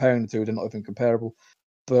 Not comparing the two; they're not even comparable,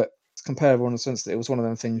 but it's comparable in the sense that it was one of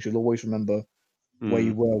them things you'll always remember where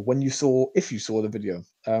you were when you saw, if you saw the video.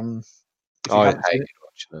 If you I haven't seen hated it,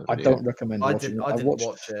 watching that I video. don't recommend I watching didn't. it. I didn't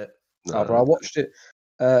watch it. But I watched it.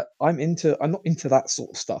 I'm not into that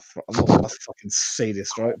sort of stuff. I'm not a fucking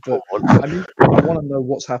sadist, right? But I want to know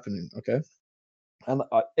what's happening, okay? And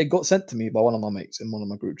it got sent to me by one of my mates in one of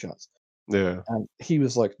my group chats, Yeah. and he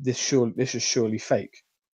was like, "This is surely fake."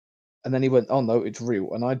 And then he went, "Oh no, it's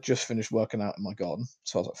real." And I just finished working out in my garden,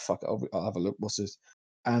 so I was like, "Fuck it, I'll have a look. What's this?"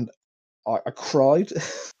 And I cried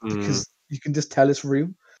because you can just tell it's real,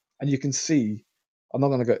 and you can see. I'm not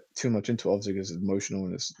going to get too much into it, obviously, because it's emotional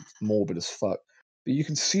and it's morbid as fuck. But you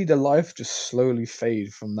can see the life just slowly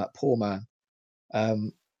fade from that poor man.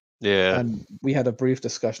 Yeah. And we had a brief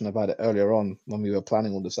discussion about it earlier on when we were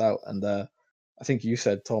planning all this out. And I think you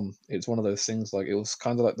said, Tom, it's one of those things like it was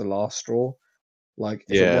kind of like the last straw. Like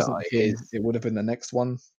if it Yeah, wasn't it him, is. it would have been the next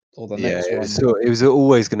one or the Yeah, next it one. was, it was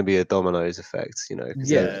always going to be a dominoes effect, you know,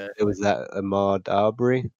 because Yeah. there was that Ahmaud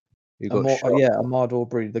Arbery who got shot. Yeah, Ahmaud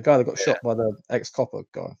Arbery, the guy that got shot by the ex-copper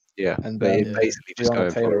guy. Yeah, And but it basically just Breonna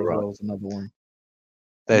going for Taylor a as run. well was another one.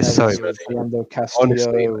 There's And so there was many. Rolando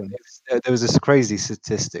Honestly, Castillo. there was this crazy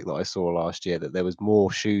statistic that I saw last year that there was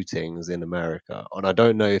more shootings in America, and I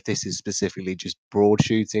don't know if this is specifically just broad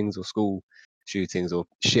shootings or school shootings or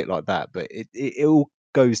shit like that, but it all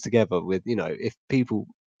goes together with, you know, if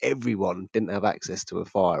everyone didn't have access to a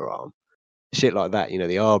firearm, shit like that, you know,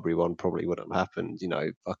 the Arbery one probably wouldn't have happened, you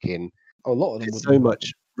know, fucking. A lot of them There's wouldn't so have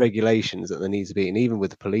much regulations that there needs to be, and even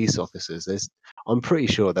with the police officers, I'm pretty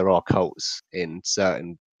sure there are cults in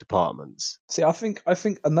certain departments. See, I think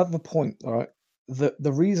another point, all right.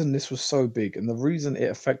 The reason this was so big and the reason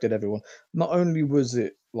it affected everyone, not only was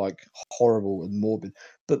it like horrible and morbid,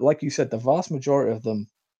 but like you said, the vast majority of them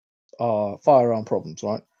are firearm problems,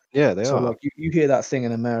 right? Yeah, they So are. like you hear that thing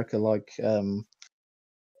in America, like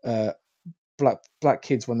black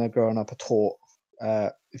kids when they're growing up are taught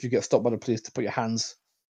if you get stopped by the police to put your hands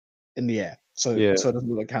in the air, so Yeah. it doesn't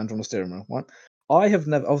look like hands on the steering wheel, right? I have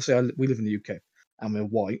never, obviously, we live in the UK and we're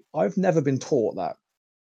white. I've never been taught that.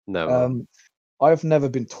 Never. I've never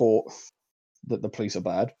been taught that the police are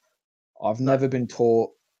bad. I've never been taught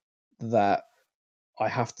that I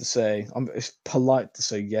have to say, it's polite to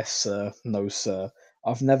say yes, sir, no, sir.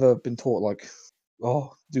 I've never been taught like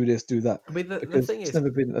oh, do this, do that. I mean, the Because thing it's is,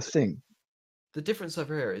 never been a thing. the difference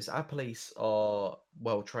over here is our police are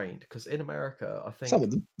well trained. Because in America, I Some think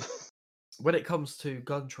of them. when it comes to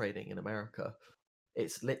gun training in America,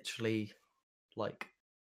 it's literally like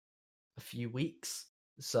a few weeks.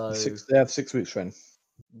 So They have 6 weeks training.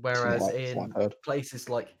 whereas From what in I've heard. places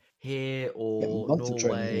like here or months of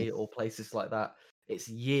training Norway here. or places like that, it's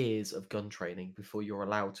years of gun training before you're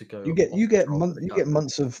allowed to go You get on patrol with a you gun. get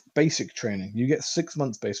months of basic training. You get 6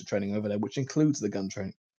 months basic training over there, which includes the gun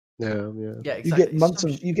training. Yeah. Yeah, You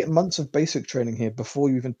exactly. get months of basic training here before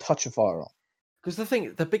you even touch a firearm. Because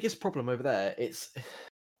the biggest problem over there, it's the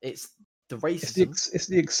It's the racism it's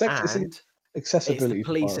the and it's accessibility the to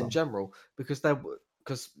police in firearms. general. Because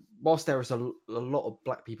whilst there is a lot of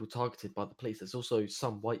black people targeted by the police, there's also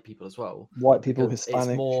some white people as well. White people, Because Hispanic.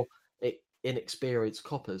 it's more inexperienced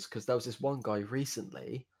coppers. Because there was this one guy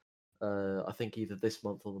recently, I think either this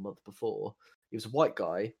month or the month before. He was a white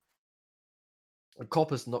guy. And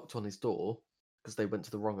coppers knocked on his door because they went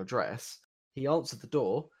to the wrong address. He answered the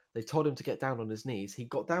door. They told him to get down on his knees. He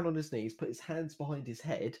got down on his knees, put his hands behind his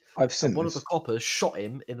head, I've seen and one this. of the coppers shot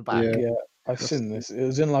him in the back. Yeah, I've seen this. It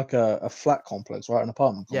was in like a flat complex, right? An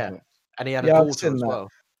apartment complex. And he had a Yeah, I've daughter seen as that. well.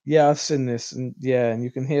 Yeah, I've seen this, and and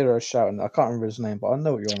you can hear her shouting. I can't remember his name, but I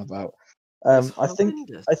know what you're on about. It's I think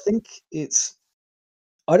horrendous.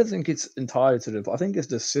 I don't think it's entirely to do, but I think it's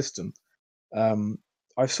the system.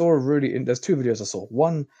 I saw there's 2 videos I saw.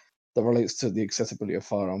 One that relates to the accessibility of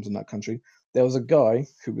firearms in that country. There was a guy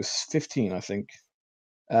who was 15, I think.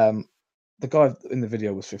 The guy in the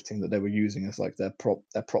video was 15 that they were using as like their prop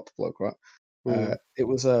bloke, right? It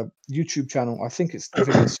was a YouTube channel. I think the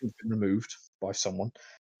video's since been removed by someone.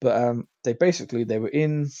 But they were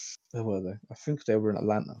in, where were they? I think they were in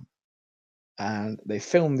Atlanta. And they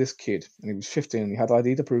filmed this kid, and he was 15, and he had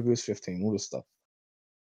ID to prove he was 15, all this stuff.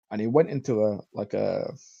 And he went into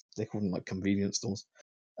they call them like convenience stores.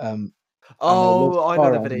 And Oh, I know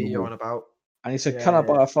the firearms video on the you're wall. on about. And he said, Yeah, "Can I yeah,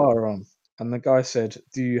 buy a firearm?" And the guy said,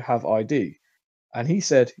 "Do you have ID?" And he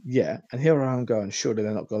said, "Yeah." And here I am going, surely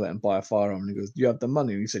they're not going to let him buy a firearm. And he goes, "Do you have the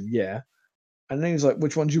money?" And he said, "Yeah." And then he was like,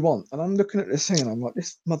 "Which one do you want?" And I'm looking at this thing, and I'm like,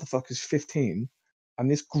 "This motherfucker's 15,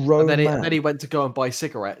 and this grown and man." then he went to go and buy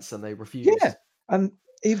cigarettes, and they refused. Yeah, and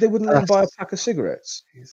they wouldn't let him buy a pack of cigarettes.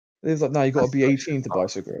 He was like, "No, you got to be 18 to buy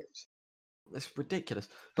cigarettes." It's ridiculous.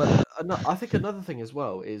 But I think another thing as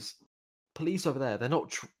well is police over there. They're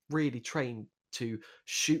not really trained to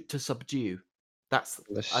shoot to subdue. That's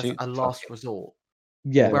as a last resort.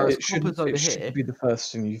 Yeah, Whereas it shouldn't here be the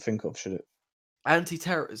first thing you think of, should it?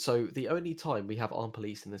 Anti-terror. So the only time we have armed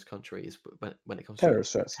police in this country is when it comes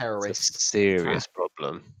Terrorist to threats. terrorist It's a serious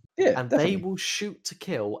problem. Yeah, and definitely. they will shoot to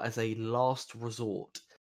kill as a last resort.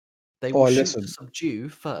 They will shoot to subdue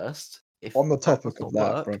first. If on the that topic does of not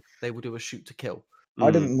that, work, bro, they will do a shoot to kill.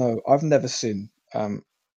 I didn't know. I've never seen.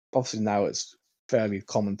 Obviously now it's fairly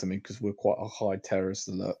common to me because we're quite a high terrorist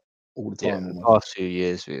alert all the time. The past few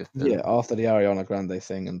years we've been. Yeah, after the Ariana Grande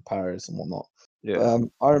thing and Paris and whatnot. Yeah.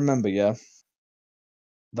 I remember,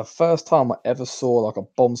 the first time I ever saw like a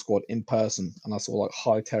bomb squad in person, and I saw like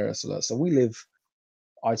high terrorist alert. So we live,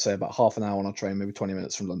 I'd say, about half an hour on a train, maybe 20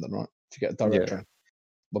 minutes from London, right? To get a direct train.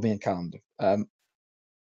 But me and Callum do.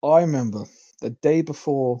 I remember the day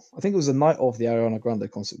before, I think it was the night of the Ariana Grande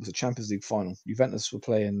concert, it was a Champions League final. Juventus were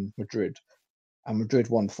playing Madrid, and Madrid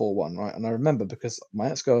won 4-1, right? And I remember because my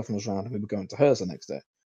ex-girlfriend was around and we were going to hers the next day,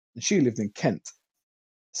 and she lived in Kent.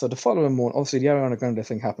 So the following morning, obviously the Ariana Grande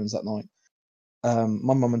thing happens that night.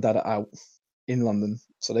 My mum and dad are out in London,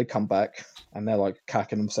 so they come back and they're like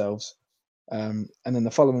cacking themselves. And then the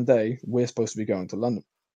following day, we're supposed to be going to London.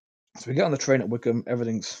 So we get on the train at Wickham,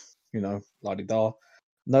 everything's, la-di-da.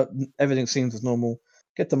 No, everything seems as normal.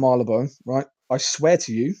 Get to Marylebone, right? I swear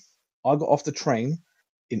to you, I got off the train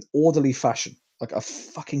in orderly fashion, like a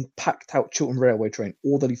fucking packed out Chiltern Railway train,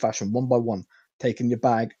 orderly fashion, one by one, taking your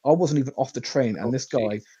bag. I wasn't even off the train, and this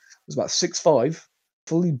guy was about 6'5",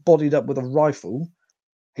 fully bodied up with a rifle.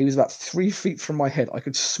 He was about 3 feet from my head. I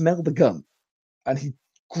could smell the gun, and he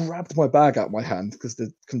grabbed my bag out of my hand because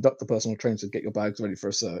the conductor person on the train said, "Get your bags ready for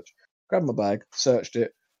a search." Grabbed my bag, searched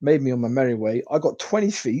it, made me on my merry way. I got 20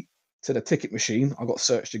 feet to the ticket machine. I got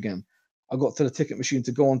searched again. I got to the ticket machine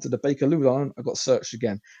to go onto the Bakerloo line. I got searched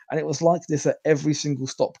again. And it was like this at every single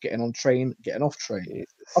stop, getting on train, getting off train,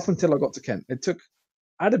 up until I got to Kent.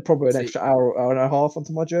 I added probably an extra hour and a half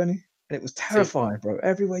onto my journey. And it was terrifying, bro.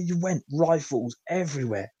 Everywhere you went, rifles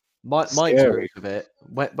everywhere. My experience of it,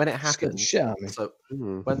 when it happened, so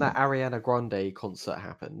when that Ariana Grande concert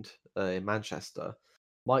happened in Manchester,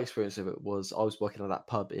 my experience of it was I was working at that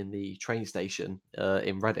pub in the train station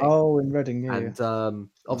in Reading. Oh, in Reading, yeah. And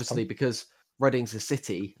obviously because Reading's a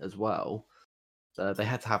city as well. They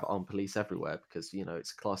had to have armed police everywhere because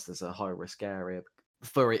it's classed as a high risk area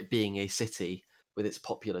for it being a city with its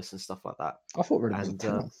populace and stuff like that. I thought Reading was a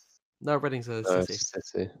town. No, Reading's a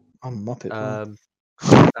city. I'm a Muppet.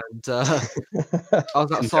 And I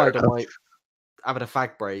was outside on having a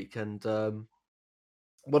fag break, and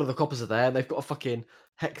one of the coppers are there, and they've got a fucking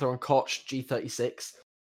Heckler and Koch G36,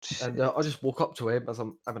 and I just walk up to him as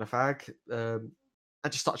I'm having a fag,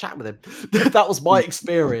 and just start chatting with him. That was my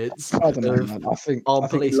experience. I don't know, man. I think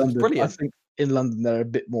police was brilliant. I think in London they're a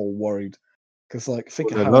bit more worried because,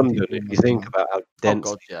 think in London, if you think about how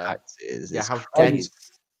dense packed it is, how dense.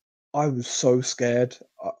 I was so scared.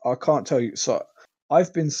 I can't tell you. So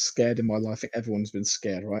I've been scared in my life. I think everyone's been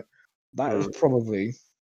scared, right? That is probably,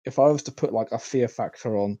 if I was to put a fear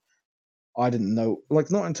factor on, I didn't know,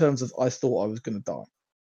 not in terms of I thought I was going to die,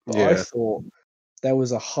 but I thought there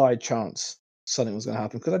was a high chance something was going to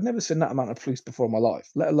happen because I'd never seen that amount of police before in my life,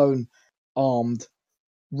 let alone armed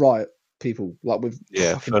riot people with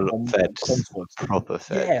proper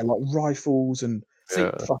fed. Yeah, rifles and they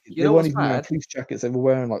weren't even wearing police jackets. They were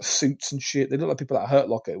wearing suits and shit. They looked like people that hurt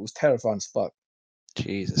locker. It was terrifying as fuck.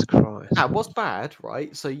 Jesus Christ. Now, what's bad,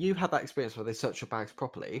 right? So you had that experience where they search your bags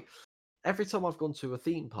properly. Every time I've gone to a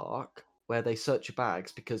theme park where they search your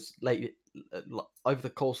bags, because over the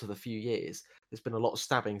course of a few years, there's been a lot of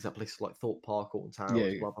stabbings at places like Thorpe Park, Alton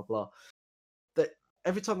Towers, blah, blah, blah. That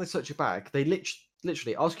every time they search your bag, they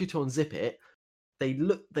literally ask you to unzip it.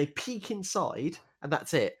 They peek inside, and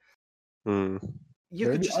that's it. You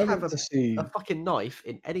could just have a fucking knife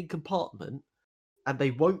in any compartment, and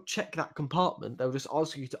they won't check that compartment. They'll just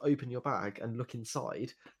ask you to open your bag and look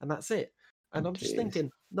inside, and that's it. And I'm just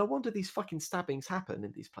thinking, no wonder these fucking stabbings happen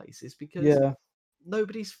in these places because none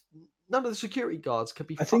of the security guards could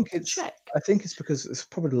be fucked to check. I think it's because it's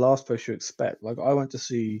probably the last place you expect. I went to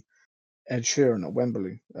see Ed Sheeran at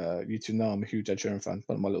Wembley. You two know I'm a huge Ed Sheeran fan,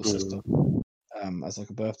 but my little sister, as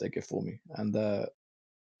a birthday gift for me. And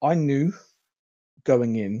I knew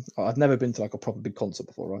going in, I'd never been to a proper big concert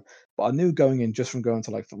before, right? But I knew going in just from going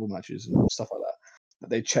to football matches and stuff like that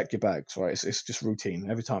they check your bags, right? It's just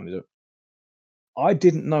routine every time they do it. I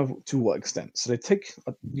didn't know to what extent. So they take,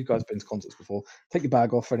 you guys have been to concerts before, take your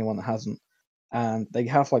bag off for anyone that hasn't, and they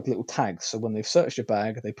have little tags. So when they've searched your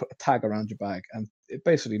bag, they put a tag around your bag, and it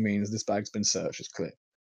basically means this bag's been searched, it's clear.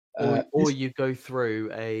 Or you go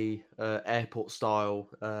through a airport style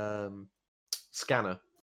scanner.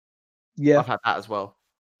 Yeah, I've had that as well.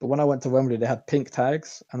 But when I went to Wembley, they had pink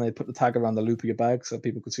tags, and they put the tag around the loop of your bag so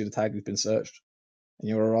people could see the tag has been searched, and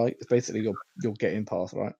you're all right. It's basically your getting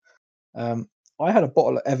pass, right? I had a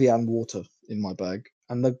bottle of Evian water in my bag,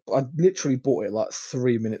 and I literally bought it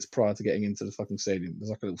 3 minutes prior to getting into the fucking stadium. There's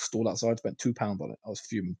a little stall outside. I spent £2 on it. I was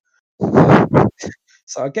fuming.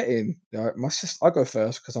 So I get in. My sister, I go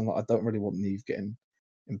first because I'm I don't really want Neve getting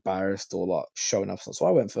embarrassed or showing up. So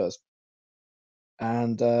I went first.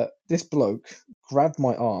 And this bloke grabbed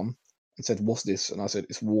my arm and said, "What's this?" And I said,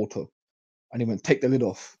 "It's water." And he went, "Take the lid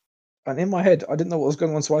off." And in my head, I didn't know what was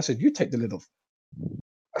going on, so I said, "You take the lid off."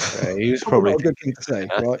 He was probably not a good thing to say,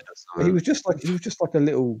 right? But he was just like a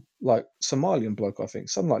little Somalian bloke, I think,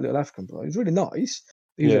 some little African bloke. He was really nice.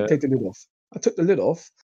 He was like, "Take the lid off." I took the lid off,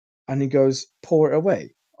 and he goes, "Pour it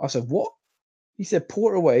away." I said, "What?" He said,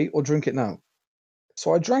 "Pour it away or drink it now."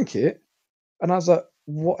 So I drank it, and I was like,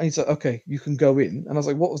 "What?" And he's like, "Okay, you can go in." And I was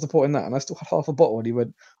like, "What was the point in that?" And I still had half a bottle, and he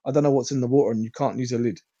went, "I don't know what's in the water, and you can't use a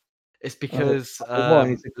lid." It's because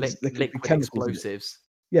liquid explosives.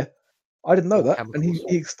 Yeah, I didn't know that. And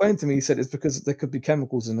he explained to me, he said it's because there could be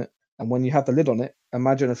chemicals in it. And when you have the lid on it,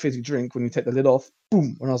 imagine a fizzy drink, when you take the lid off,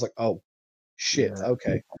 boom. And I was like, "Oh, shit,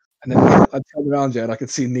 okay." And then I turned around and I could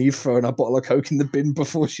see Neve throwing a bottle of Coke in the bin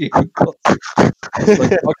before she even got to I was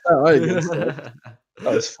like, "Fuck that."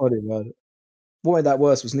 That was funny, man. What made that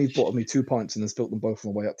worse was Neve bought me 2 pints and then spilt them both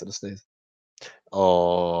on the way up to the stairs.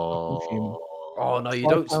 Oh no, you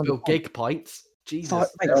don't spill gig pints. Jesus.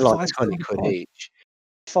 They're like 20 quid each.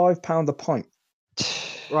 £5 a pint.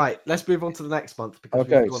 Right, let's move on to the next month because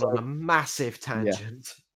we've gone on a massive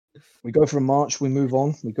tangent. Yeah. We go from March, we move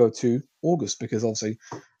on, we go to August because obviously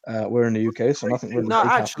we're in the UK, so nothing really. No,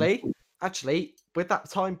 actually, with that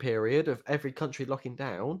time period of every country locking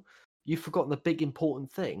down, you've forgotten the big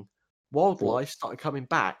important thing. Wildlife started coming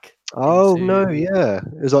back. Oh no, yeah,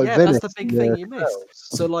 it was Venice. That's the big thing you missed.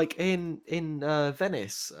 So in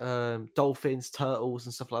Venice, dolphins, turtles,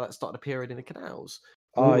 and stuff like that started appearing in the canals.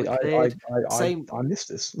 I missed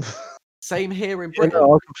this. Same here in Britain.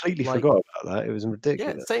 I completely forgot about that. It was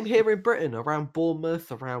ridiculous. Yeah, same here in Britain, around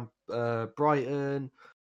Bournemouth, around Brighton.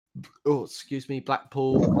 Oh, excuse me,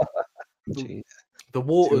 Blackpool. The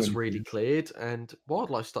water's many really things. cleared and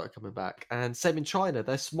wildlife started coming back. And same in China,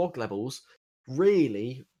 their smog levels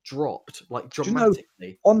really dropped like Do you know,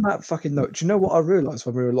 dramatically. on that fucking note, do you know what I realised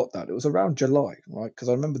when we were locked down? It was around July, right? Because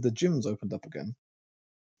I remember the gyms opened up again.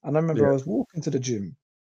 And I remember Yeah. I was walking to the gym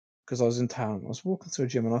because I was in town. I was walking to the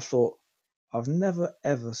gym and I thought, I've never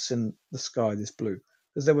ever seen the sky this blue.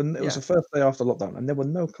 Because it was Yeah. the first day after lockdown and there were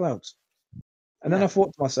no clouds. And then I Yeah.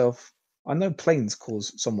 thought to myself, I know planes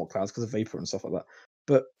cause somewhat clouds because of vapor and stuff like that.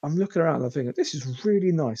 But I'm looking around and I'm thinking, this is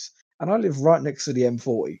really nice. And I live right next to the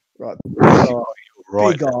M40, right?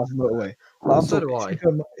 Right. Big ass motorway. Like I'm So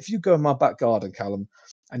talking, do I. if you go in my back garden, Callum,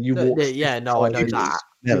 and you walk Yeah, no, I 55 know meters, that.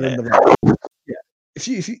 you're in the right. Yeah.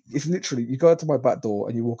 If literally you go out to my back door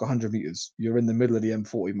and you walk 100 meters, you're in the middle of the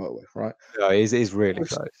M40 motorway, right? No, it's really Which-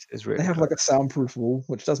 close. It's They really have close. like a soundproof wall,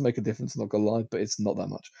 which does make a difference, not gonna lie, but it's not that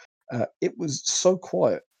much. It was so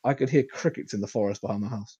quiet, I could hear crickets in the forest behind my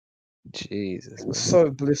house. Jesus, It was man. so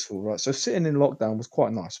blissful, right? So sitting in lockdown was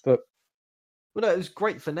quite nice, but Well, no, it was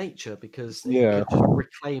great for nature because it Yeah. could just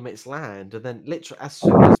reclaim its land. And then, literally, as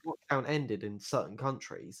soon as lockdown ended in certain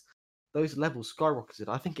countries, those levels skyrocketed.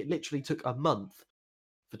 I think it literally took a month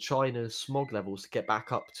for China's smog levels to get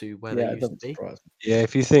back up to where yeah, they it used to doesn't be. surprise me. Yeah,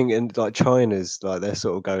 if you think and like China's like they're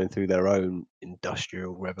sort of going through their own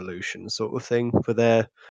industrial revolution sort of thing for their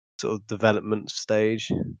sort of development stage.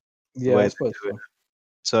 The Yeah, way I they suppose do it. so.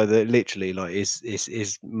 So that literally like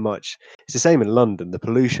is much it's the same in London. The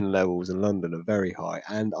pollution levels in London are very high.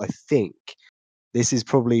 And I think this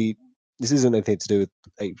isn't anything to do with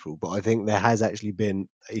April, but I think there has actually been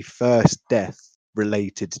a first death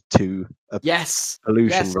related to a Yes, pollution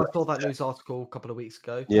yes, I saw related that death. news article a couple of weeks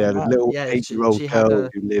ago. Oh, Yeah, the man. little Yeah, 8-year-old she had girl a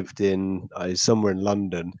who lived in somewhere in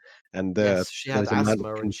London, and yes, she had there's a man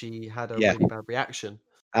asthma and she had a yeah, really bad reaction.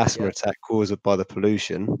 asthma Yeah. attack caused by the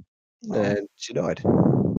pollution, Oh, and she died.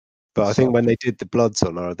 But I think sucks. when they did the bloods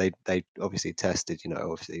on her, they obviously tested,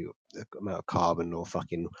 obviously the amount of carbon or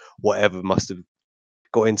fucking whatever must have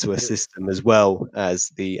got into her It- system as well as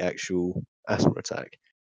the actual asthma attack.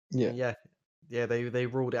 Yeah. yeah, they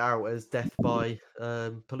ruled it out as death by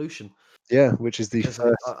pollution Yeah, which is the because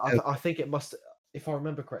first ever. I think it must, if I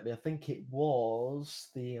remember correctly, I think it was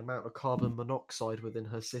the amount of carbon monoxide within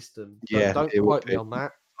her system. But Yeah, don't it would quote me be. on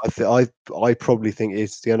that. I probably think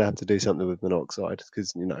it's going to have to do something with monoxide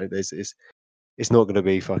because it's not going to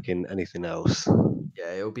be fucking anything else.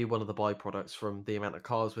 Yeah, it'll be one of the byproducts from the amount of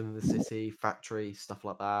cars within the city, factories, stuff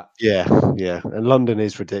like that. Yeah, yeah, and London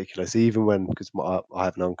is ridiculous. Even when because I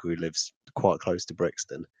have an uncle who lives quite close to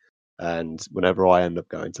Brixton, and whenever I end up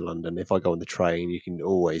going to London, if I go on the train, you can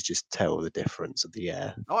always just tell the difference of the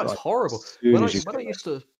air. Oh, it's Like horrible. as soon as you When go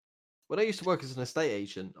I used to work as an estate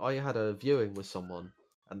agent, I had a viewing with someone,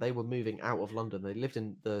 and they were moving out of London. They lived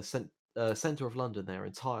in the centre of London their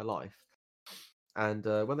entire life, and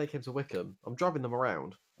when they came to Wickham, I'm driving them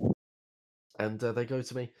around, and they go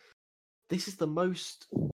to me, "This is the most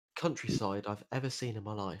countryside I've ever seen in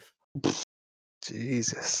my life,"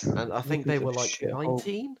 Jesus, and I think they Wickham's a were like shithole.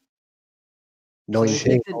 19. So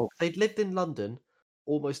 19. they'd lived in London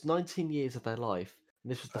almost 19 years of their life,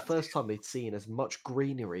 and this was the first time they'd seen as much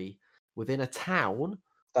greenery within a town.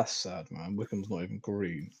 That's sad, man. Wickham's not even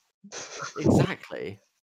green. Exactly.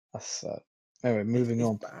 That's sad. Anyway, moving It's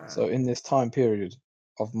on. bad. So in this time period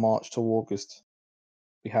of March to August,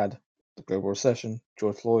 we had the global recession,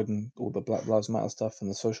 George Floyd and all the Black Lives Matter stuff and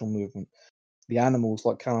the social movement. The animals,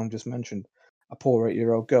 like Callum just mentioned, a poor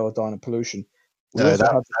 8-year-old girl dying of pollution. We No, also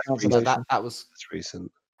had the that's recent. No, cancellation. that was That's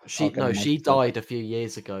recent. Okay, she so, died a few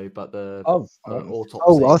years ago, but the oh, fair enough. Oh,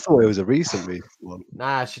 autopsy. I thought it was a recent one.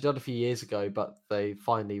 Nah, she died a few years ago, but they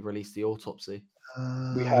finally released the autopsy.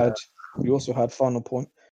 We also had final point.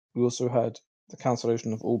 We also had the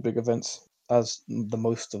cancellation of all big events as the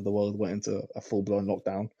most of the world went into a full blown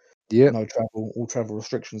lockdown. Yep. No travel, all travel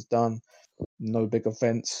restrictions done. No big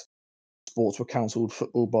events. Sports were cancelled.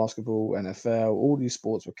 Football, basketball, NFL. All these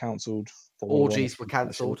sports were cancelled. Orgies were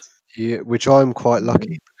cancelled. Yeah, which I'm quite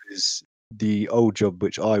lucky because the old job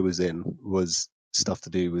which I was in was stuff to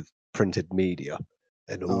do with printed media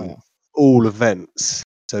and Oh yeah, all events.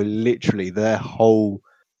 So literally their whole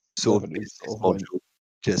sort of revenue business sort of went. model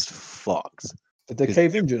just fucked. Did they 'Cause-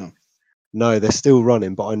 cave in, do you know? No, they're still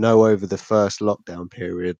running, but I know over the first lockdown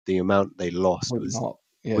period, the amount they lost Probably not.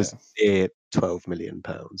 Yeah. was near £12 million.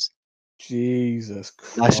 Jesus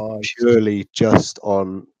That's Christ. purely just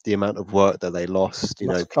on the amount of work that they lost.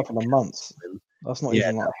 That's a couple of months. people- That's not yeah,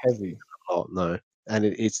 even like heavy. a lot, no. And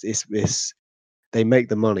it's they make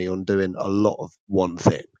the money on doing a lot of one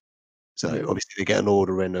thing. So Yeah. obviously they get an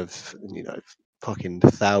order in of fucking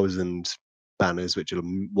 1,000 banners which are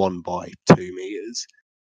 1 by 2 meters.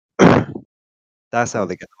 That's how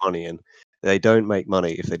they get the money in. They don't make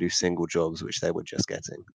money if they do single jobs, which they were just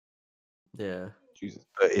getting. Yeah. Jesus.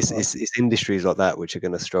 But it's industries like that which are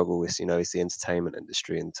going to struggle with, it's the entertainment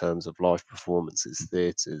industry in terms of live performances,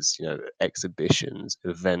 theatres, exhibitions,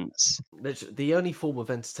 events. Literally, the only form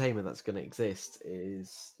of entertainment that's going to exist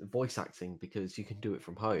is voice acting because you can do it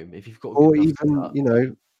from home if you've got a good Or enough even,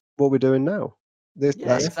 setup. what we're doing now. Yeah,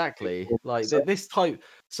 That's exactly. Like this type.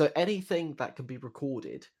 So anything that can be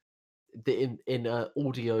recorded in an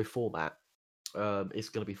audio format is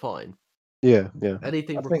going to be fine. yeah.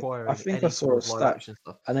 Anything I requiring think I any saw sort a of live stat, action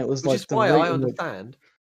stuff, and it was which like is the why I rate in which understand.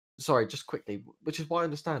 Sorry, just quickly, which is why I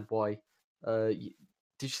understand why. Did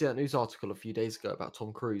you see that news article a few days ago about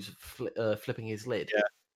Tom Cruise flipping his lid?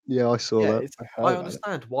 Yeah, I saw Yeah, that. I heard I about it.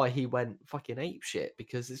 understand why he went fucking ape shit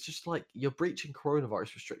because it's just like you're breaching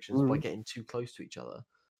coronavirus restrictions by getting too close to each other.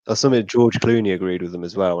 That's something George Clooney agreed with them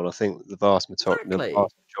as well, and I think the vast Exactly.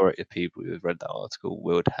 majority of people who have read that article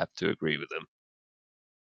would have to agree with them.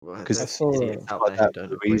 Well, Because there's saw idiots out there who that's don't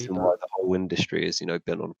the agree, reason why but the whole industry is,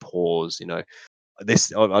 been on pause.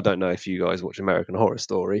 I don't know if you guys watch American Horror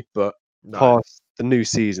Story, but no. past the new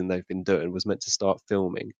season they've been doing was meant to start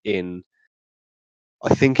filming in,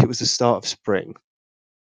 I think it was the start of spring,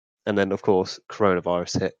 and then of course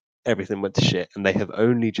coronavirus hit, everything went to shit, and they have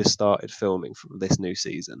only just started filming for this new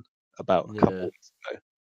season about a couple Yeah. weeks ago.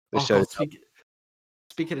 The Oh show, god,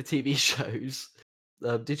 speaking of TV shows,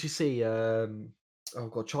 did you see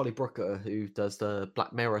Charlie Brooker, who does the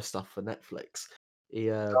Black Mirror stuff for Netflix? He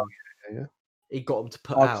yeah. he got him to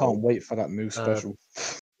put I out can't wait for that new special.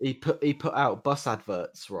 he put out bus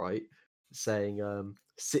adverts, right, saying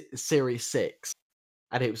Series 6,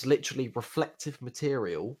 and it was literally reflective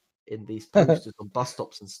material in these posters on bus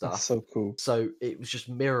stops and That's stuff. so cool. So it was just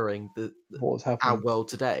mirroring What was our happening? world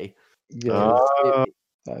today. Yeah, Ah,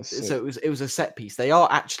 that's sick. So it was a set piece. They are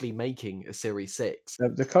actually making a Series 6.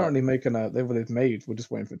 They're currently making they've made. We're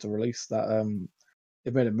just waiting for it to release that.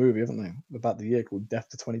 They've made a movie, haven't they, about the year called Death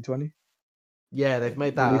to 2020. Yeah, they've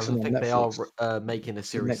made that. Releasing I on think they are Netflix making a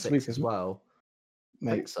Series next 6 week, as isn't it? well. I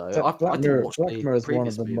think Mate, so. I didn't watch Black the Mirror is one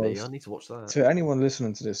of previous the movie. I most. need to watch that. To anyone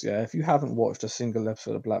listening to this, yeah, if you haven't watched a single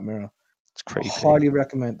episode of Black Mirror, it's I creepy. highly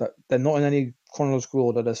recommend that. They're not in any chronological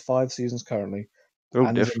order. There's 5 seasons currently, They're all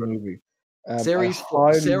and there's a different. movie. Series I 4,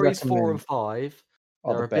 highly Series 4 and recommend 5,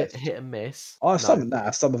 are the they're a bit best. hit and miss. Oh, No, some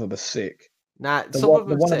of them are sick. some of The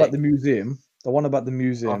them one about sick. the museum, the one about the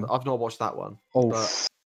museum. I've not watched that one. Oh,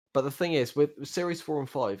 But the thing is, with Series 4 and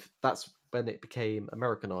 5, that's when it became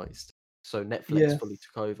Americanized. So Netflix yeah, fully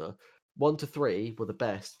took over. 1 to 3 were the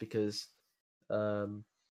best because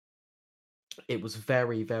it was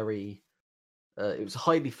very, very. It was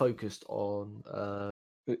highly focused on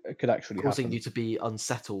it could actually causing happen. you to be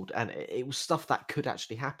unsettled, and it was stuff that could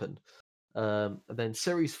actually happen. And then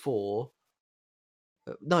Series 4.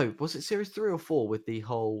 No, was it Series 3 or 4 with the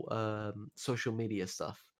whole social media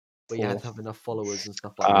stuff? Where you had to 4. have enough followers and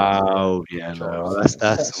stuff like that. Oh yeah, no,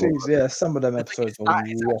 that's See, yeah, some of them The thing episodes is, are that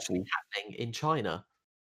is actually waffle. happening in China.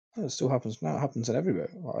 It still happens now. It happens in everywhere.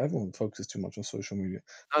 Like, everyone focuses too much on social media.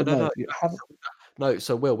 No, But no, no, no, if you haven't, no.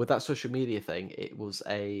 So, Will, with that social media thing, it was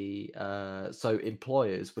so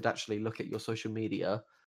employers would actually look at your social media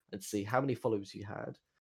and see how many followers you had,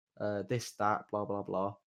 this, that, blah, blah,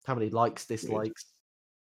 blah, how many likes, weird. dislikes,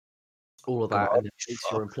 all of God, that, and then base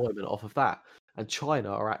your fuck. employment off of that. And China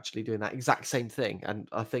are actually doing that exact same thing. And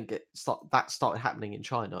I think that started happening in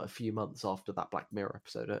China a few months after that Black Mirror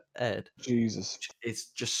episode aired. Jesus.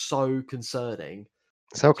 It's just so concerning.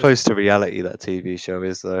 It's how close to reality that TV show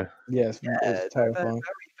is, though. Yeah, it's They're terrifying.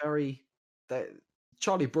 very, very.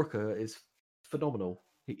 Charlie Brooker is phenomenal.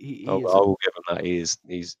 He I is. will give him that.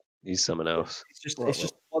 He's someone else. It's just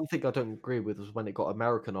one thing I don't agree with was when it got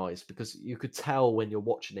Americanized because you could tell when you're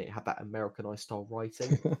watching it had that Americanized style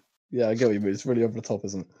writing. Yeah, I get what you mean. It's really over the top,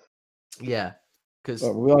 isn't it? Yeah, because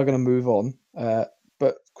Right, we are going to move on.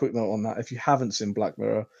 But quick note on that: if you haven't seen Black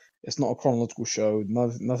Mirror, it's not a chronological show.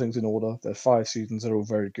 Nothing's in order. There are 5 seasons. They're all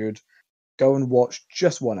very good. Go and watch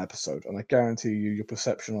just one episode, and I guarantee you, your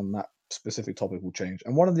perception on that specific topic will change.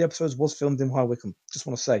 And one of the episodes was filmed in High Wycombe. Just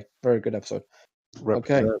want to say, very good episode. Okay.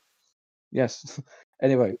 Represent. Yes.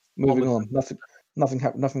 Anyway, One moving with- on.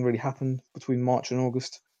 Nothing really happened between March and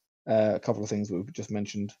August. A couple of things we just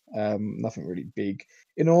mentioned. Nothing really big.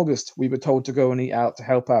 In August, we were told to go and eat out to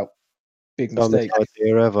help out. Big Dumbest mistake,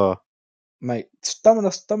 idea ever. mate. It's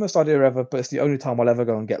dumbest idea ever, but it's the only time I'll ever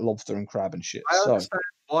go and get lobster and crab and shit. I So understand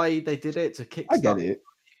why they did it to kickstart. I get it.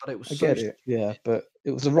 But it was I so get it. Yeah, but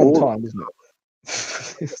it was the wrong time, isn't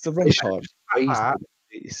it? It's the wrong time. Crazy Ah.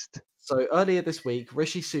 beast. So earlier this week,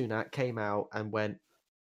 Rishi Sunak came out and went,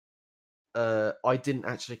 I didn't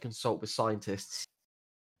actually consult with scientists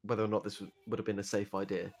whether or not this would have been a safe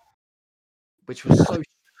idea, which was so.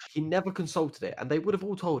 He never consulted it, and they would have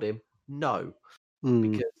all told him no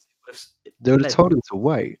because they would have told him to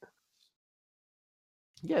wait.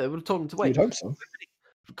 Yeah, they would have told him to wait. You'd hope so.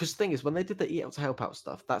 Because the thing is, when they did the Eat Out to Help Out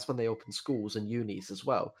stuff, that's when they opened schools and unis as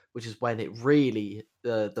well, which is when it really,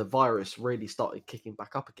 the virus really started kicking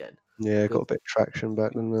back up again. Yeah, got a bit of traction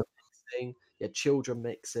back, didn't it? Mixing, yeah, children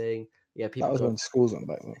mixing. Yeah, people. That was when schools went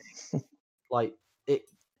back then. Like it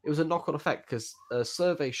was a knock-on effect because a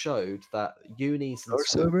survey showed that unis and Our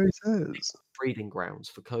schools survey were says. breeding grounds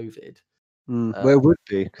for COVID. Well, it would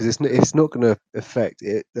be because it's not going to affect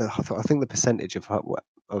it. I think the percentage of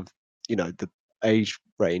the age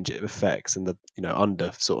range it affects and the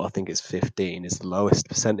under sort of, I think it's 15 is the lowest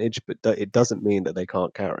percentage, but it doesn't mean that they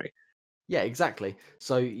can't carry. Yeah, exactly.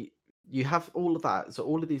 So you have all of that. So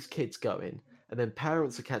all of these kids going, and then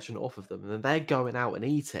parents are catching off of them, and then they're going out and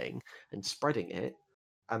eating and spreading it,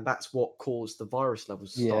 and that's what caused the virus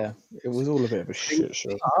levels to start. Yeah, it was all a bit of a shit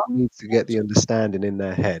show. You need to get the understanding in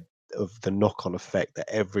their head of the knock-on effect that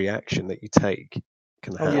every action that you take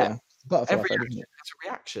can have. Oh yeah, butterfly Every effect, action isn't it? has a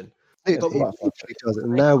reaction. It But what- literally does.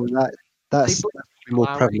 And now that's more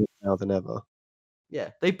our prevalent now than ever.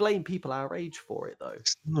 Yeah, they blame people our age for it though.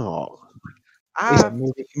 It's not. Yeah,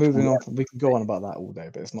 moving on. We can go on about that all day,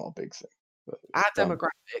 but it's not a big thing. But Our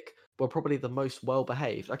demographic were probably the most well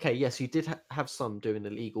behaved. Okay, yes, you did have some doing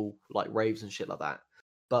illegal like raves and shit like that,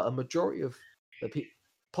 but a majority of the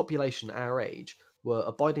population our age were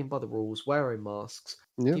abiding by the rules, wearing masks,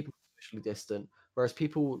 Yeah. keeping socially distant. Whereas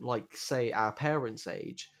people like say our parents'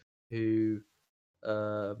 age, who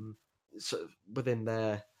sort of within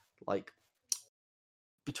their like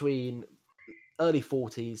between early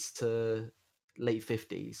 40s to late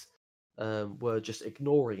 50s were just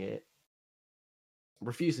ignoring it,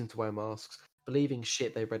 refusing to wear masks, believing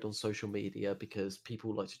shit they read on social media because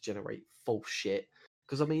people like to generate false shit.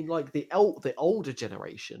 Because I mean, like the older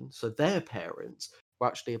generation, so their parents were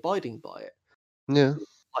actually abiding by it. Yeah.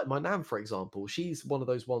 Like my nan, for example, she's one of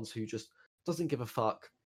those ones who just doesn't give a fuck.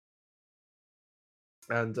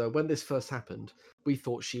 And when this first happened, we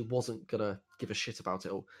thought she wasn't gonna give a shit about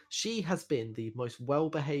it all. She has been the most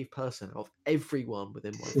well-behaved person of everyone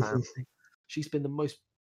within my family. She's been the most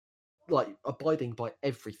like abiding by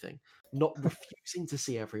everything, not refusing to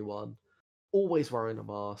see everyone, always wearing a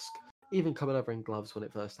mask, even coming over in gloves when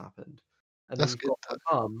it first happened. And then That's you've got good,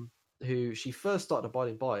 my mum, who she first started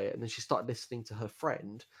abiding by it, and then she started listening to her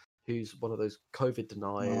friend, who's one of those COVID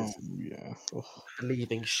deniers, yeah.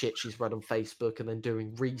 believing shit she's read on Facebook, and then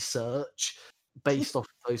doing research based off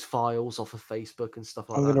of those files off of Facebook and stuff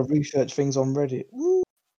like I'm that. gonna research things on Reddit. Woo!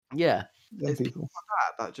 Yeah, Them it's people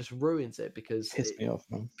like that just ruins it because piss me off,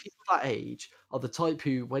 man. people that age are the type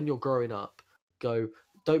who, when you're growing up, go,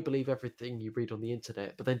 don't believe everything you read on the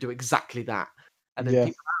internet, but then do exactly that. And then Yeah.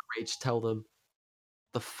 people that age tell them,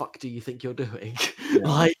 the fuck do you think you're doing? Yeah.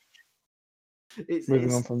 Like,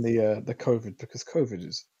 Moving on from the COVID, because COVID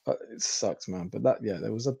is it sucks, man. But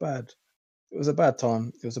there was a bad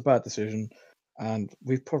time. It was a bad decision, and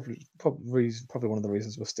we've probably one of the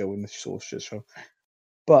reasons we're still in this sort of shit show.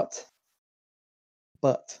 But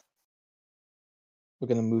we're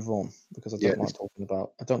going to move on because I don't like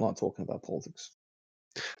talking about politics.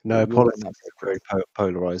 No, politics is a very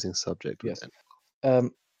polarizing subject. Yes.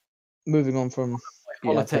 Moving on from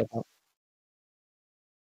politics.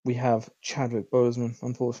 We have Chadwick Boseman,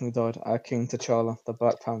 unfortunately died. Our King T'Challa, the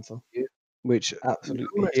Black Panther. Yeah. Which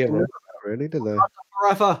absolutely hero. Really, did they?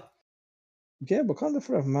 Forever. Yeah, Wakanda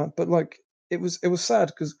forever, man. But like, it was sad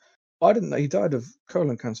because I didn't know he died of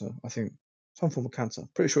colon cancer. I think some form of cancer.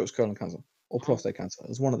 Pretty sure it was colon cancer or prostate cancer. It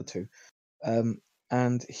was one of the two.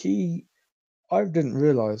 And I didn't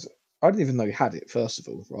realize. I didn't even know he had it. First of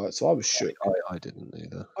all, right? So I was shook. I didn't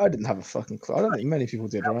either. I didn't have a fucking clue. I don't think many people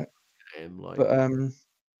did, right? But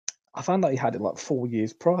I found out he had it like 4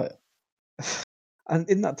 years prior. And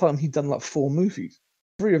in that time, he'd done like 4 movies,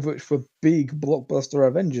 3 of which were big blockbuster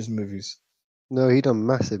Avengers movies. No, he done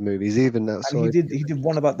massive movies, even outside. And he did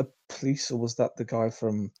one about the police, or was that the guy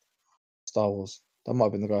from Star Wars? That might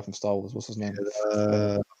have been the guy from Star Wars. What's his name?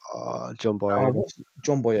 John Boyega.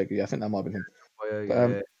 John Boyega. Yeah, I think that might have been him.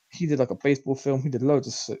 But, he did like a baseball film. He did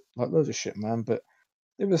loads of shit, man. But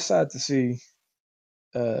it was sad to see.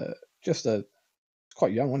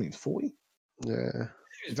 Quite young, wasn't he? 40. Yeah,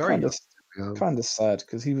 he was very young. Kind of sad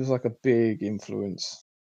because he was like a big influence,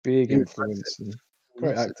 and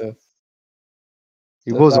great actor.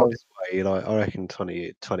 He was on his way. Like, I reckon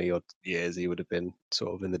 20 odd years he would have been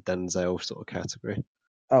sort of in the Denzel sort of category.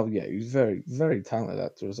 Oh yeah, he was very, very talented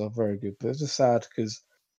actor as well, very good. But it's just sad because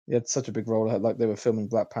He had such a big role. Like they were filming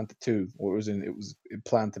Black Panther 2, or it was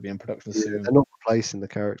planned to be in production soon. They're not replacing the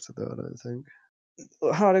character though. I don't think.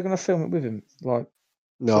 How are they going to film it with him? Like,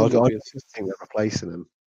 No, I surely it'll don't be his think sister. they're replacing him.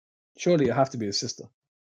 Surely it have to be his sister.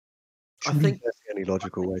 I think That's the only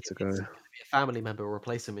logical way to go. it's going to be a family member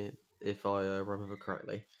replacing me, if I remember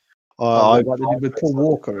correctly. Like they did with Paul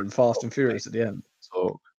Walker in Fast and Furious at the end.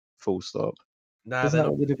 Talk. Full stop. Nah, Isn't that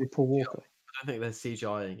what they did with Paul Walker? I don't think they're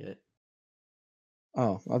CGIing it.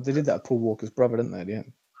 Oh, they did that with Paul Walker's brother, didn't they? At the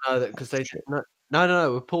end. No, because they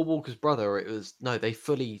no. With Paul Walker's brother, it was they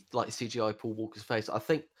fully like CGI Paul Walker's face. I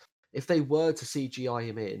think if they were to CGI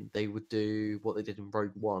him in, they would do what they did in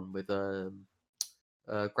Rogue One with Grand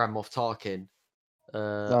Moff Tarkin.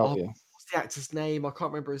 Yeah. What's the actor's name? I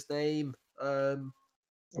can't remember his name.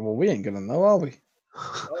 Well, we ain't gonna know, are we?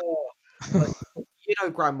 You know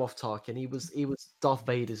Grand Moff Tarkin. He was Darth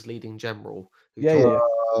Vader's leading general. Yeah.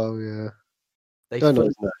 Oh yeah. They Don't know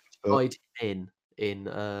fully his name, in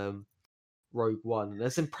Rogue One. And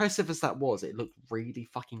as impressive as that was, it looked really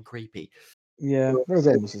fucking creepy. Yeah, Rogue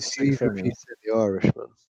One was a sick film. You seen The Irishman?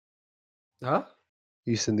 Huh?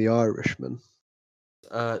 You seen The Irishman?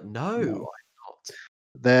 No, I'm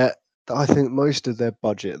not. I think most of their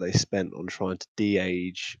budget they spent on trying to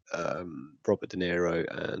de-age Robert De Niro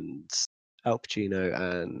and Al Pacino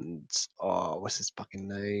and what's his fucking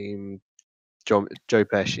name? Joe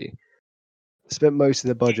Pesci. Spent most of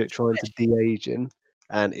their budget trying to de-age him,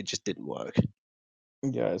 and it just didn't work.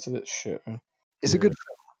 Yeah, it's a bit shit. It's a good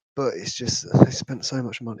film, but it's just they spent so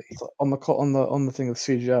much money. So on the thing of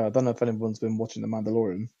CGI, I don't know if anyone's been watching The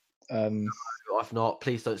Mandalorian. I've not.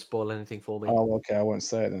 Please don't spoil anything for me. Oh, okay, I won't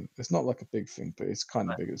say it then. It's not like a big thing, but it's kind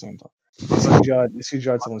of big at the same time.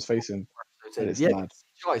 CGI someone's face in, and it's mad.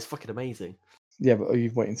 CGI is fucking amazing. Yeah, but you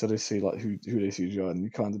wait until they see like who they CGI, and you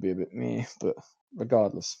kind of be a bit meh. But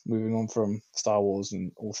regardless, moving on from Star Wars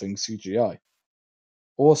and all things CGI.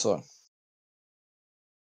 Also,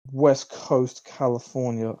 West Coast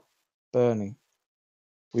California burning.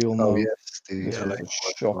 We all know. Oh yes, this was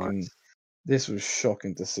shocking. This was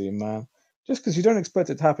shocking to see, man. Just because you don't expect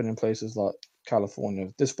it to happen in places like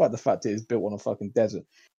California, despite the fact it is built on a fucking desert.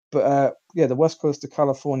 But the West Coast of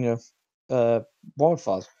California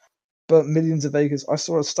wildfires burnt millions of acres. I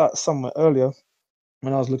saw a stat somewhere earlier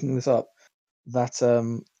when I was looking this up that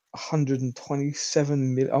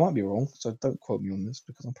 127 million. I might be wrong, so don't quote me on this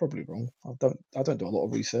because I'm probably wrong. I don't do a lot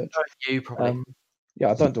of research. You probably.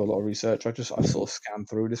 I don't do a lot of research. I sort of scan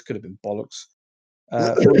through. This could have been bollocks.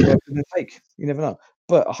 Or fake. You never know.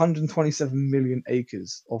 But 127 million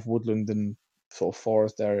acres of woodland and sort of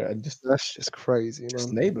forest area, and that's just crazy.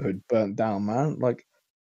 This neighborhood burnt down, man. Like,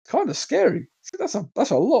 kind of scary. That's a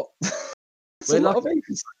lot. We're lucky of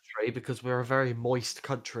acres. Because we're a very moist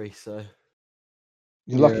country, so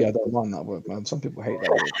you're lucky. I don't mind that word, man. Some people hate that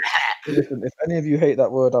word. Listen, if any of you hate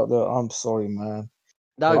that word out there, I'm sorry, man.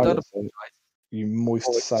 No, don't apologize. You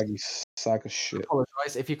moist, saggy sack of shit.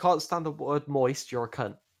 Apologize. If you can't stand the word moist, you're a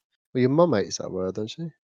cunt. Well, your mum hates that word, doesn't she?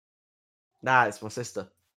 Nah, it's my sister.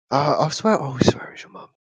 I swear it's your mum.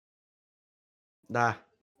 Nah,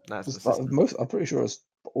 it's my sister. I'm pretty sure it's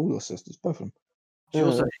all your sisters, both of them. She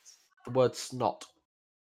also hates the word snot.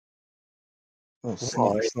 Oh,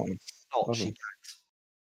 snot. She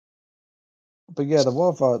But yeah, the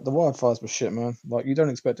wildfires were shit, man. Like, you don't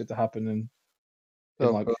expect it to happen in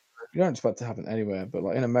you don't expect it to happen anywhere, but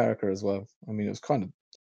like in America as well. I mean, it was kind of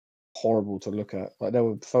horrible to look at. Like, there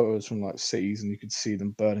were photos from like cities, and you could see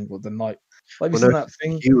them burning with the night. Like, you seen that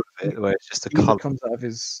thing? Where it's just a geezer comes out of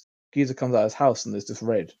his house, and there's just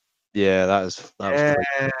red. Yeah, that was I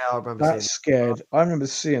remember. That scared. I remember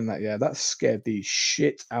seeing that. Yeah, that scared the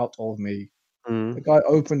shit out of me. The guy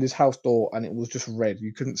opened his house door, and it was just red.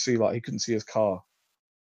 You couldn't see he couldn't see his car.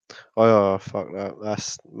 Oh fuck that!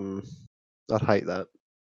 That's I'd hate that.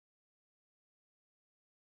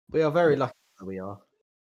 We are very lucky that we are.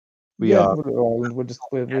 We are. We're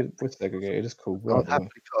segregated. It's cool. I'd happily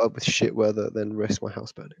cut up with shit weather than risk my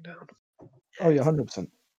house burning down. Oh yeah, 100%.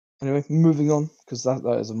 Anyway, moving on, because that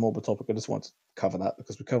is a morbid topic. I just want to cover that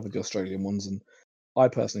because we covered the Australian ones, and I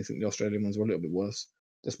personally think the Australian ones were a little bit worse,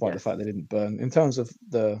 despite the fact they didn't burn. In terms of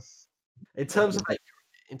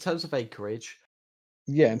acreage.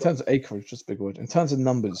 Yeah, in terms of acreage, just a big word. In terms of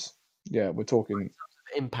numbers, yeah, we're talking. In terms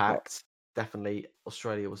of impact, definitely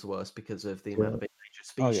Australia was the worst because of the amount of endangered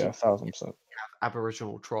species. Oh yeah, 1,000%.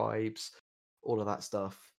 Aboriginal tribes, all of that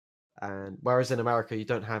stuff. And whereas in America, you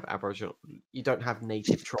don't have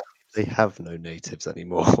native tribes. They have no natives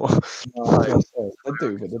anymore. No, they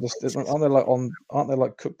do, but aren't they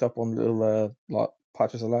like cooked up on little like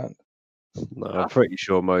patches of land? No, I'm pretty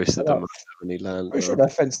sure most of them don't have any land. Pretty sure they're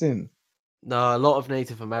fenced in. No, a lot of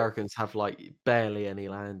Native Americans have like barely any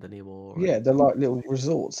land anymore. Yeah, they're like little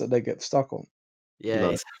resorts that they get stuck on. Yeah, No.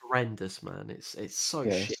 it's horrendous, man. It's so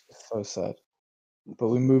Yeah, shit. it's so sad. But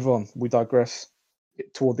we move on. We digress.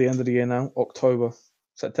 Toward the end of the year now, October.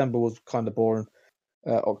 September was kind of boring.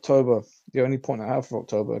 October, the only point I have for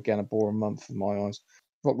October, again, a boring month in my eyes.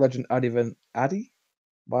 Rock legend Addy?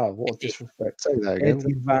 Wow, what a disrespect. Say that again.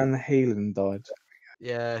 Eddie Van Halen died.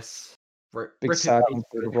 Yes. Big Rip sad in one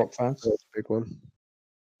for the peace. rock fans. That's a big one.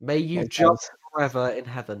 May you Like, jump forever in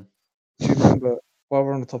heaven. Do you remember, while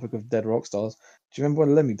we're on the topic of dead rock stars, do you remember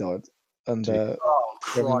when Lemmy died? And Oh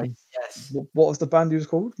Kevin- Christ! Yes. what was the band he was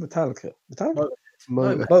called? Metallica? No,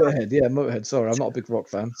 Motorhead, yeah, Motorhead. Sorry, I'm not a big rock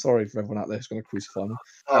fan. Sorry for everyone out there who's going to crucify me.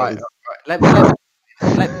 all right. Let me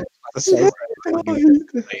So,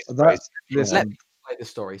 that, listen, let me explain the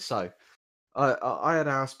story. So, I had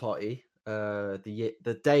a house party.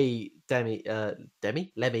 The day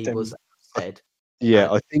Lemmy was dead.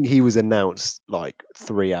 Yeah, I think he was announced like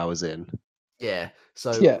 3 hours in. Yeah.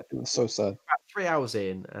 So yeah, it was so sad. about 3 hours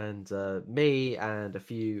in, and me and a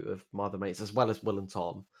few of my other mates, as well as Will and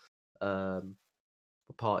Tom, were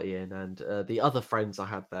partying, and the other friends I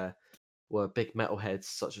had there were big metalheads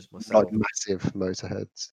such as myself. Like massive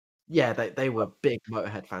Motorheads. Yeah, they were big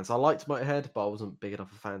Motorhead fans. I liked Motorhead, but I wasn't big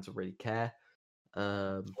enough a fan to really care.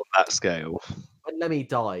 On that scale. When Lemmy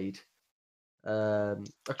died, a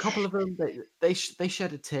couple of them they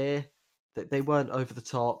shed a tear. They weren't over the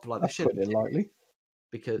top, like they That's shed a pretty tear likely.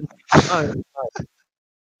 because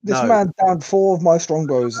This no. man downed 4 of my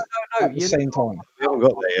strongbos at the you same time. We haven't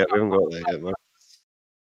got there yet. Mate.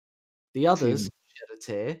 The others Excuse shed a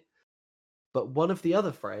tear, but one of the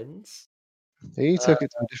other friends He took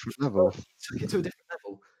it to a different level. took it to a different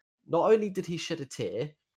level. Not only did he shed a tear,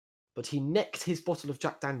 but he necked his bottle of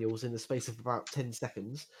Jack Daniels in the space of about 10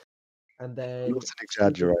 seconds, and then Not an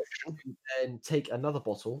exaggeration. and take another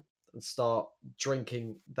bottle and start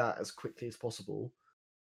drinking that as quickly as possible.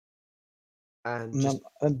 And just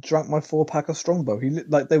And drank my 4-pack of strongbow.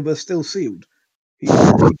 Like they were still sealed. He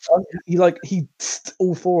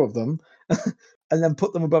all 4 of them, and then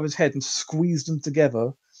put them above his head and squeezed them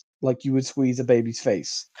together like you would squeeze a baby's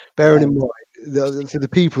face. Bearing in mind, for the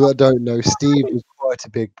people that don't know, Steve was quite a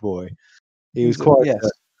big boy. He was quite. Yes.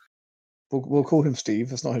 We'll call him Steve.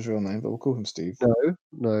 That's not his real name, but we'll call him Steve.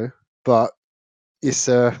 No. But it's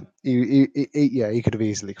he could have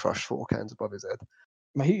easily crushed 4 cans above his head.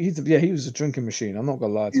 He was a drinking machine. I'm not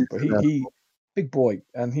gonna lie to you, but he big boy,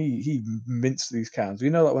 and he minced these cans. You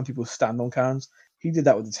know, like when people stand on cans, he did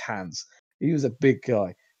that with his hands. He was a big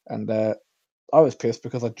guy, and I was pissed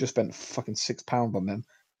because I just spent fucking £6 on them.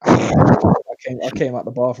 I came out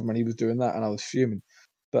the bathroom and he was doing that, and I was fuming.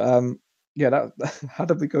 But that how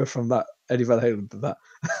did we go from that Eddie Van Halen to that?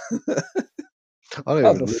 That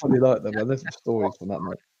was a funny night, though, man. There's some stories from that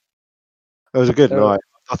night. It was a good night.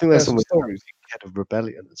 I think there's some stories. Head of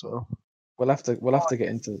Rebellion as well. We'll have to get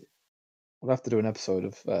into. We'll have to do an episode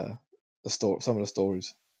of some of the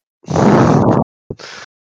stories.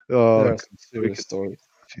 There are some serious stories.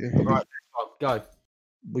 right, go.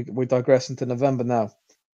 We digress into November now.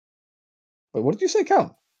 Wait, what did you say,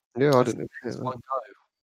 Cal? Yeah, I didn't.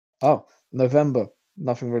 Oh, November.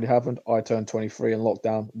 Nothing really happened. I turned 23 in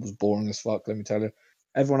lockdown. It was boring as fuck, let me tell you.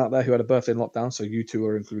 Everyone out there who had a birthday in lockdown, so you two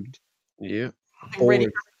are included. Yeah. Boring.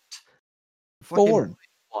 Boring.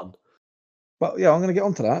 One. But yeah, I'm going to get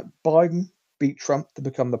onto that. Biden beat Trump to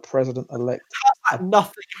become the president-elect.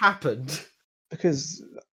 Nothing happened. Because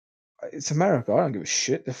it's America. I don't give a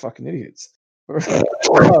shit. They're fucking idiots. You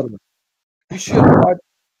should.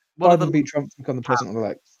 Biden beat Trump to become the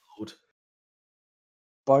president-elect.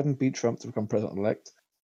 Biden beat Trump to become president-elect.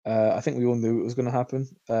 I think we all knew it was going to happen.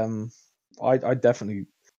 I definitely,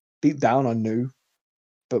 deep down, I knew.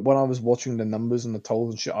 But when I was watching the numbers and the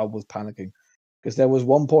totals and shit, I was panicking. Because there was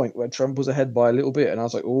one point where Trump was ahead by a little bit, and I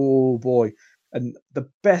was like, oh, boy. And the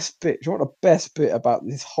best bit, do you know what the best bit about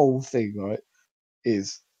this whole thing, right,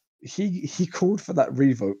 is he called for that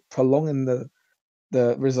revote, prolonging the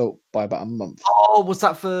result by about a month. Oh, was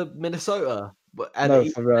that for Minnesota? No,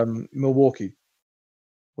 for Milwaukee,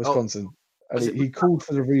 Wisconsin. And he called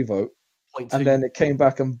for the revote, and then it came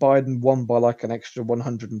back, and Biden won by like an extra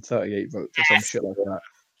 138 votes or some shit like that.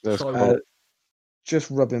 That's cool. Just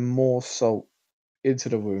rubbing more salt into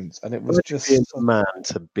the wounds, and it was just being the man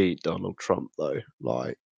to beat Donald Trump, though.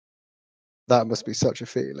 Like that must be such a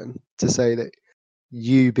feeling to say that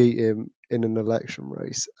you beat him in an election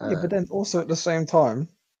race. Yeah, but then also at the same time,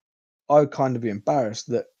 I would kind of be embarrassed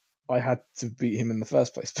that I had to beat him in the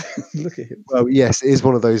first place. Look at him. Well, yes, it is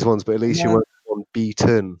one of those ones, but at least you weren't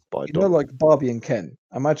beaten by Donald. Like Barbie and Ken.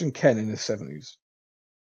 Imagine Ken in his 70s.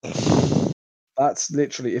 That's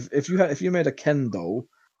literally if you made a Ken doll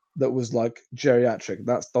that was like geriatric,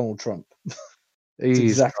 that's Donald Trump. He's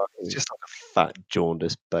exactly. just like a fat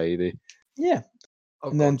jaundiced baby. Yeah.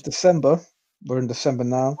 Oh, And then God. December, we're in December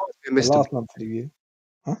now. The Mr. last month of the year.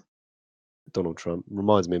 Donald Trump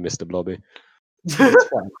reminds me of Mr. Blobby. It's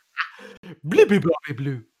fine. Blibby blobby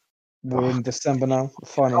blue. We're in December now, the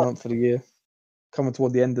final month of the year. Coming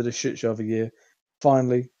toward the end of the shit show of the year.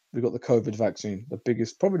 Finally, we got the COVID vaccine.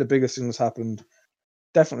 Probably the biggest thing that's happened.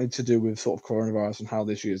 Definitely to do with sort of coronavirus and how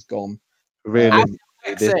this year's gone. Really,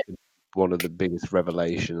 this Brexit. is one of the biggest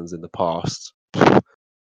revelations in the past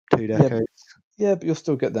 2 decades. Yeah, but you'll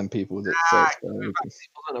still get them people that say it's going It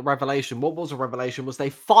wasn't a revelation. What was a revelation was they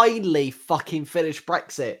finally fucking finished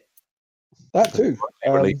Brexit. that too.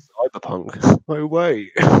 Release Cyberpunk. No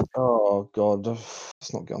way. Oh god,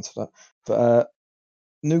 let's not get onto that. But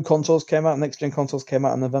new consoles came out. Next gen consoles came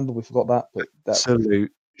out in November. We forgot that, but that's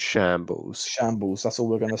Absolute shambles. shambles. That's all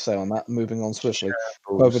we're going to say on that. Moving on swiftly.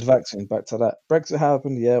 Shambles. COVID vaccine. Back to that. Brexit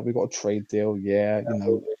happened. Yeah, we got a trade deal. Yeah, you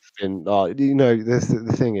know. And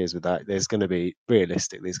the thing is with that, there's going to be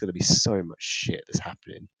realistically, there's going to be so much shit that's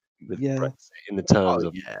happening with Yeah. Brexit in the terms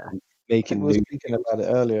of I making think we were new. speaking about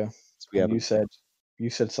it earlier. We And haven't. you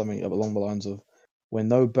said something along the lines of, "We're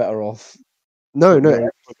no better off. No, but no.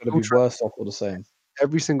 we're going to be worse off or the same."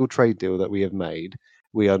 Every single trade deal that we have made,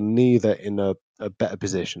 we are neither in a better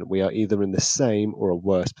position. We are either in the same or a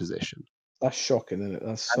worse position. That's shocking, isn't it?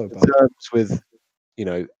 That's so The bad. terms with,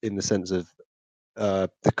 in the sense of the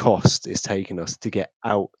cost it's taken us to get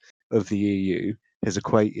out of the EU has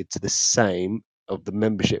equated to the same of the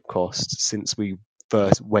membership costs since we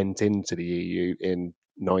first went into the EU in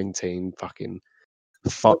 19 fucking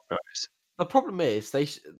fuck knows. The problem is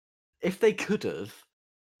if they could have,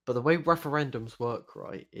 but the way referendums work,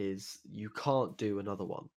 right, is you can't do another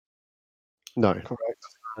one. No. Correct.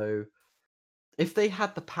 So if they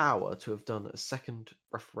had the power to have done a second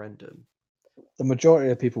referendum, The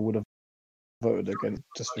majority of people would have voted again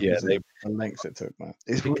just Yeah, because of the lengths it took, man.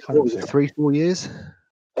 It's Big what was it, 100%. 3-4 years?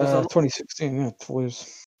 2016, yeah, 4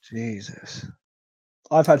 years. Jesus.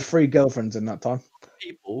 I've had 3 girlfriends in that time.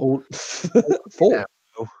 people, All 4, Yeah.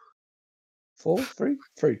 4, 3,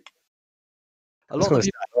 3. a lot of the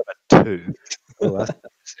people, I've had 2. Oh, that's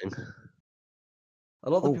interesting. a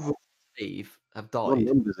lot of the Oh. people who leave have My died.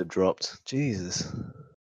 numbers have dropped. Jesus.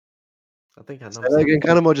 I think our Say numbers. that again,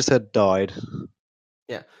 Callum, I just said died.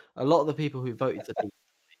 A lot of the people who voted to leave.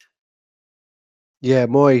 Yeah,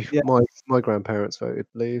 my Yeah. my grandparents voted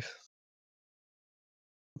leave.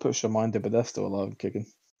 Push your mind in, but they're still alive and kicking.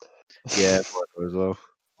 Yeah, mine as well.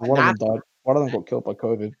 One of them died. One of them got killed by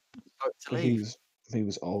COVID. Vote to He leave.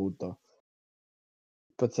 was old though.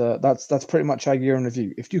 But that's pretty much our year in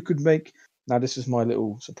review. If you could make, now this is my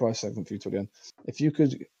little surprise segment for you to again. If you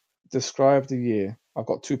could describe the year, I've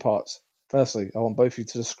got 2 parts. Firstly, I want both of you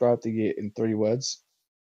to describe the year in 3 words.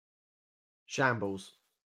 Shambles.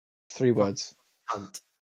 3 words. Hunt.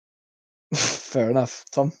 Fair enough,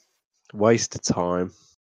 Tom. Waste of time.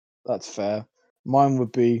 That's fair. Mine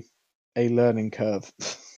would be a learning curve.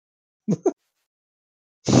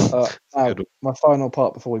 Now, Good. my final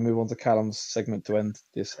part before we move on to Callum's segment to end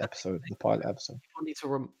this episode, the pilot episode. What I need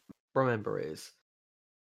to remember is,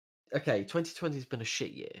 okay, 2020 has been a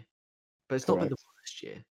shit year, but it's not been the worst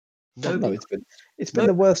year. No, it's been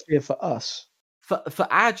the worst year for us. For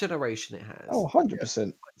our generation, it has. Oh,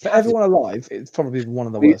 100%. For everyone alive, it's probably one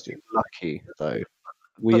of the worst years. Lucky though.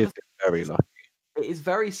 We have been very lucky. It is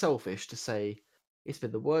very selfish to say it's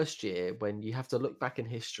been the worst year when you have to look back in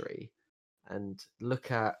history and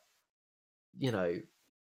look at,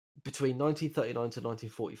 between 1939 to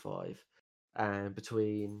 1945 and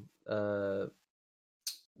between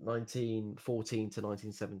 1914 to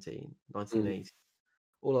 1917, 1980,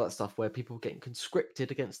 all of that stuff where people were getting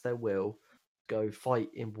conscripted against their will, go fight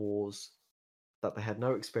in wars that they had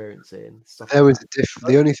no experience in. There was a difference.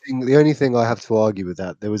 The only thing I have to argue with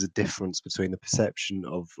that, there was a difference between the perception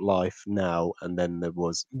of life now and then there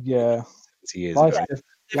was 70 years ago.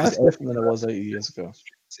 Life's different than it was 80 years ago.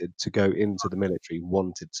 To go into the military,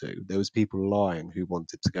 wanted to. There was people lying who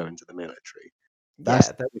wanted to go into the military. There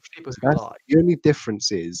were people who lied. The only difference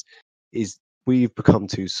is we've become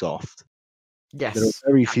too soft. Yes. There are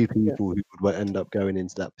very few people who would end up going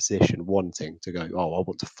into that position wanting to go, oh, I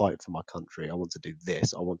want to fight for my country. I want to do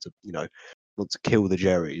this. I want to, want to kill the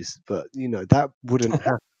Jerrys. But, that wouldn't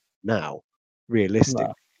happen now, realistically.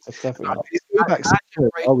 No, it's definitely not.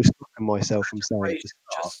 I was stopping myself from saying it.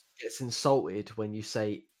 Just gets insulted when you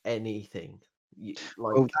say anything.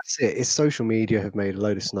 Well, that's it. It's social media have made a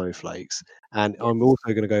load of snowflakes. And I'm also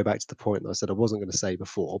going to go back to the point that I said I wasn't going to say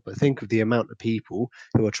before, but think of the amount of people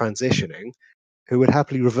who are transitioning who would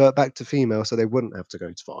happily revert back to female so they wouldn't have to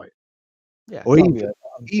go to fight. Yeah. Or even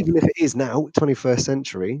if it is now, 21st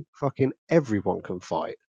century, fucking everyone can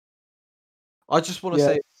fight. I just want to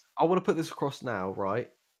say, I want to put this across now, right?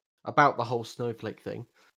 About the whole snowflake thing.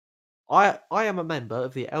 I am a member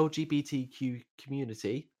of the LGBTQ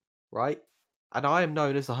community, right? And I am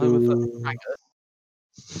known as a homophobic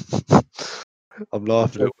faggot. I'm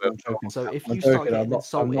laughing at it. So if you start getting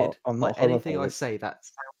insulted by anything I homophobic. say that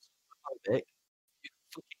sounds homophobic, you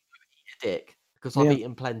fucking eat a dick because I've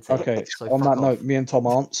eaten plenty. Okay, so on fuck that note, off. me and Tom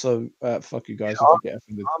aren't, so fuck you guys if you get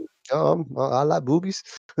offended. I like boobies.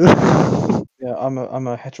 Yeah, I'm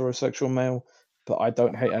a heterosexual male, but I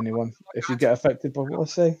don't hate anyone. If you get affected by what I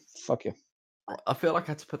say, fuck you. I feel like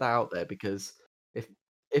I had to put that out there because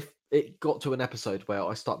if it got to an episode where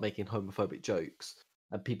I start making homophobic jokes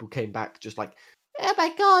and people came back just like, "Oh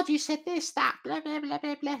my god, you said this, that, blah blah blah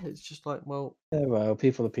blah blah," it's just like, well, yeah, well,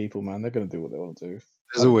 people are people, man. They're gonna do what they want to do.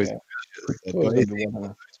 There's always, but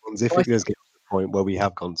if it does get to the point where we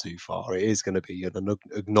have gone too far, it is going to be an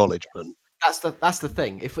acknowledgement. That's the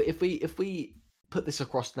thing. If we put this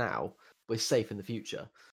across now, we're safe in the future.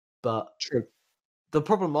 But true. The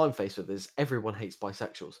problem I'm faced with is everyone hates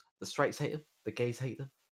bisexuals. The straights hate them. The gays hate them.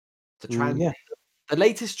 The trans hate them. The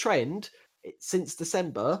latest trend since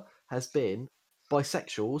December has been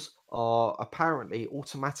bisexuals are apparently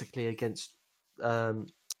automatically against.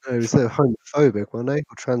 Was it homophobic, weren't they,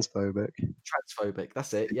 or transphobic? Transphobic.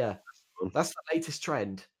 That's it. Yeah, that's the latest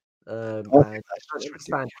trend. And Okay, I don't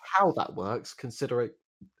understand how that works. Considering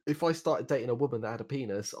if I started dating a woman that had a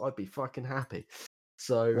penis, I'd be fucking happy.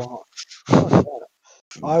 So.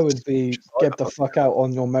 I would be get the fuck out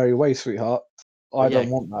on your merry way, sweetheart. I don't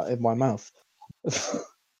want that in my mouth. If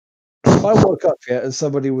I woke up here and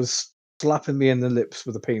somebody was slapping me in the lips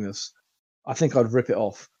with a penis, I think I'd rip it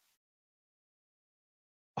off.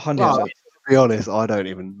 100%. Well, to be honest, I don't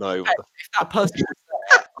even know. If that person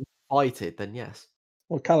was invited, then yes.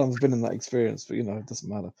 Well, Callum's been in that experience, but it doesn't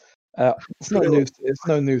matter. It's no news. It's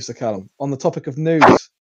no news to Callum. On the topic of news,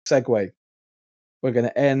 segue. We're going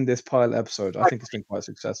to end this pilot episode. I think it's been quite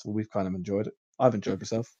successful. We've kind of enjoyed it. I've enjoyed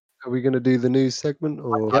myself. Are we going to do the news segment?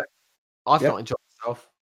 Or I've not enjoyed myself.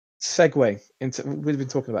 Segue into. We've been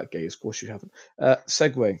talking about gays. Of course, you haven't.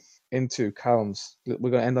 Segue into Callum's.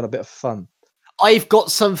 We're going to end on a bit of fun. I've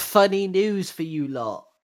got some funny news for you lot.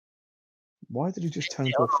 Why did you just turn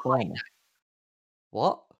into a farmer?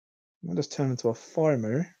 What? I just turned into a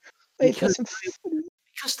farmer. Because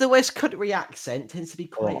the West Country accent tends to be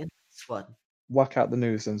quite a nice one. Whack out the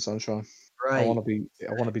news then, sunshine. Right. I want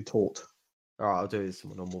to be taught. All right, I'll do this in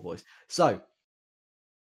my normal voice. So,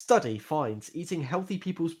 study finds eating healthy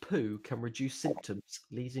people's poo can reduce symptoms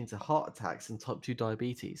leading to heart attacks and type 2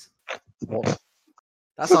 diabetes. What?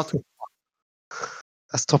 That's our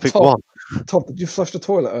That's topic one. Tom, did you flush the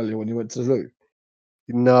toilet earlier when you went to the loo?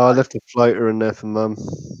 No, I left a floater in there for Mum.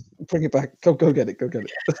 Bring it back. Go get it. Go get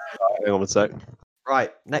it. Hang on a sec.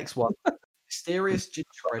 Right, next one. Mysterious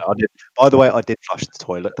gingerbread. I did. By the way, I did flush the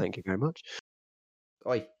toilet. Thank you very much.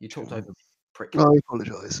 Oi, you talked over me, prick. I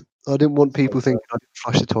apologise. I didn't want people thinking I didn't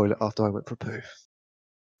flush the toilet after I went for a poo.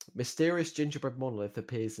 Mysterious gingerbread monolith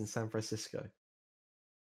appears in San Francisco.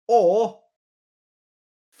 Or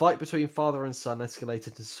fight between father and son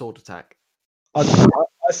escalated to sword attack. I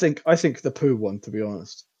think the poo one, to be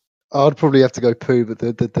honest. I'd probably have to go poo, but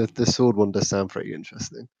the sword one does sound pretty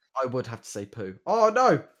interesting. I would have to say poo. Oh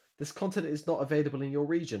no! This content is not available in your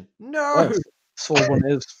region. No! Right. Sword one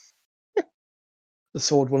is. The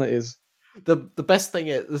sword one it is. The best thing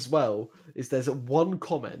as well is there's one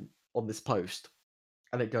comment on this post,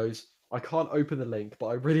 and it goes, "I can't open the link, but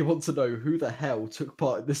I really want to know who the hell took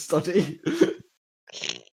part in this study."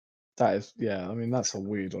 That is, yeah. I mean, that's a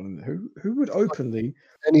weird one. Isn't it? Who would openly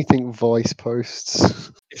anything Vice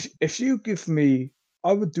posts? If you give me,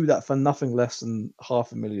 I would do that for nothing less than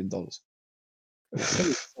 $500,000.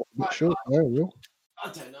 Sure,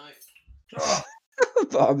 I don't know.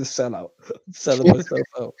 But I'm the sellout. I'm selling myself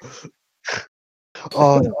out.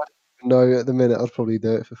 Oh no! At the minute, I'd probably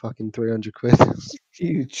do it for fucking 300 quid.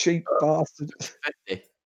 You cheap bastard. 50.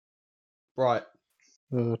 Right.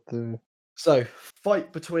 Oh, dear. So,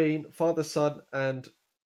 fight between father, son, and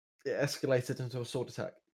it escalated into a sword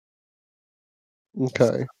attack.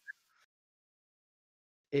 Okay.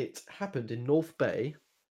 It happened in North Bay.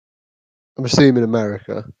 I'm assuming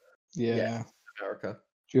America. Yeah. America.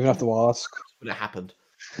 Do you even have to ask? When it happened.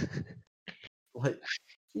 Like,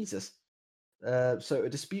 Jesus. So a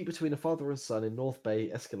dispute between a father and son in North Bay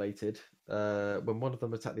escalated when one of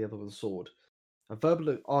them attacked the other with a sword. A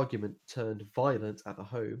verbal argument turned violent at the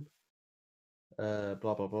home. Blah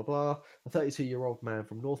blah blah blah. A 32-year-old man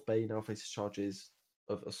from North Bay now faces charges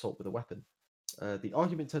of assault with a weapon. The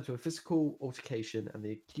argument turned to a physical altercation, and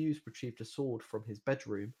the accused retrieved a sword from his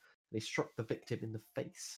bedroom and he struck the victim in the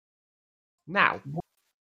face. Now,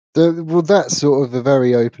 Well, that's sort of a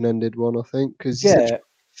very open-ended one, I think, because you said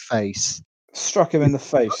face. Struck him in the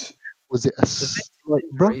face. Was it a slight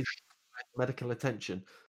brush? medical attention.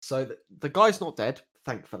 So the guy's not dead,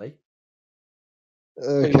 thankfully.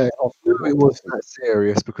 Okay, it wasn't that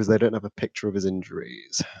serious because they don't have a picture of his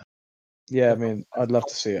injuries. Yeah, I mean, I'd love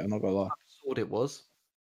to see it. I'm not gonna lie. Sword it was.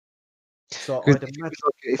 So If I'd imagine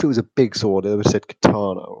it was a big sword, it would have said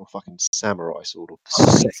katana or fucking samurai sword. Or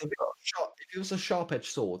if it was a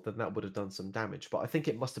sharp-edged sword, then that would have done some damage. But I think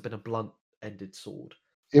it must have been a blunt-ended sword.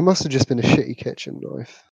 It must have just been a shitty kitchen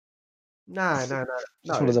knife. No.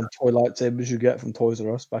 It's one of them toy lightsabers you get from Toys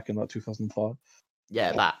R Us back in like 2005.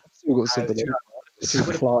 Yeah, that. Still got something. Just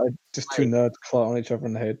two nerds clotting on each other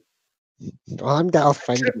in the head. I'm Darth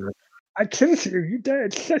Vader. I killed you. You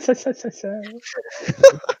dead.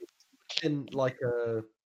 In like a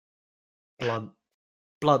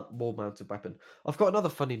blunt wall-mounted weapon. I've got another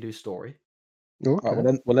funny news story. Okay.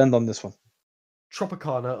 Right, we'll end on this one.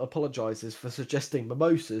 Tropicana apologizes for suggesting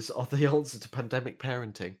mimosas are the answer to pandemic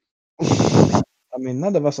parenting. I mean,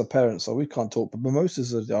 none of us are parents, so we can't talk. But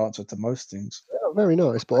mimosas are the answer to most things. Yeah, very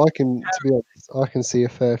nice, but to be honest, I can see a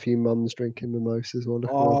fair few mums drinking mimosas.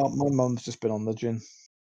 Oh, my mum's just been on the gin.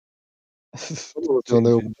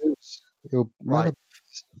 Right.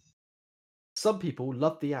 Some people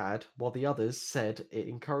loved the ad, while the others said it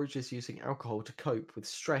encourages using alcohol to cope with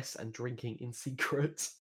stress and drinking in secret.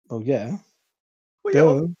 Oh yeah.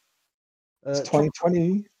 Duh. It's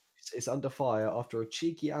 2020. Is under fire after a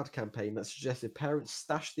cheeky ad campaign that suggested parents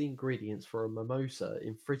stash the ingredients for a mimosa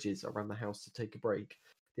in fridges around the house to take a break.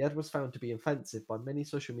 The ad was found to be offensive by many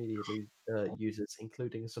social media users,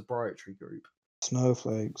 including a sobriety group.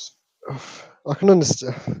 Snowflakes. I can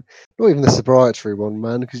understand. Not even the sobriety one,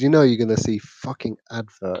 man, because you know you're going to see fucking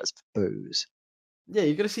adverts for booze. Yeah,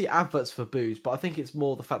 you're going to see adverts for booze, but I think it's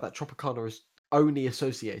more the fact that Tropicana is only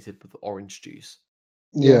associated with orange juice.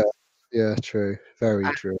 Yeah, true. Very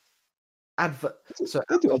true. So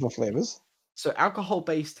they do other flavors. So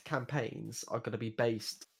alcohol-based campaigns are going to be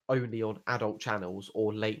based only on adult channels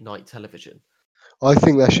or late-night television. I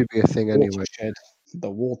think that should be a thing anyway. The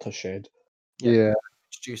watershed. Yeah.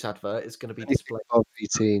 Juice advert is going to be displayed. Above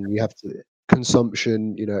 18, you have to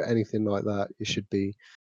consumption. Anything like that, it should be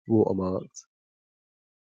watermarked.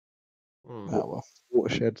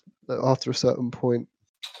 Watershed after a certain point.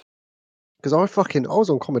 Because I was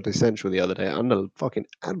on Comedy Central the other day and a fucking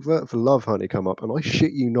advert for Love Honey come up, and I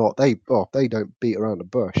shit you not, they don't beat around the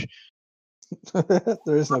bush.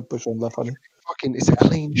 There is no bush on Love Honey. It's a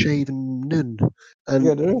clean shaven nun. And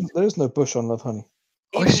yeah, there is no bush on Love Honey.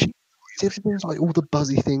 There's like all the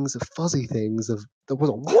buzzy things, the fuzzy things. There was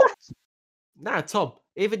what? Nah, Tom.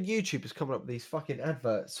 Even YouTube is coming up with these fucking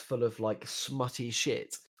adverts full of like smutty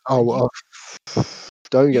shit. Oh,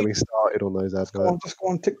 don't get me started on those adverts. Just go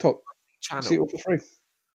on TikTok. Channel. See it all for free.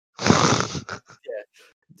 Yeah,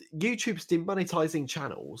 YouTube's demonetizing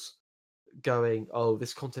channels, going, "Oh,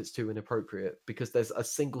 this content's too inappropriate" because there's a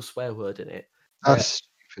single swear word in it. That's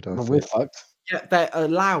stupid. But we're fucked. Yeah, they're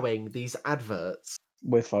allowing these adverts.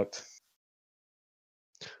 We're fucked.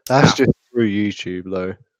 That's just through YouTube,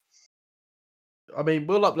 though. I mean,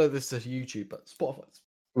 we'll upload this to YouTube, but Spotify.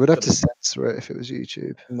 We'd have to censor it if it was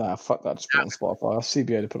YouTube. Nah, fuck that. Just put it on Spotify. I'll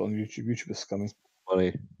CBA to put it on YouTube. YouTube is scummy.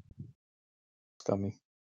 Funny. Scummy.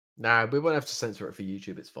 Nah, we won't have to censor it for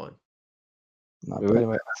YouTube. It's fine. Nah, but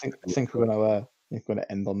anyway, I think we're gonna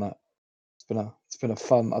end on that. It's been a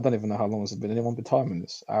fun. I don't even know how long it's been. Anyone been timing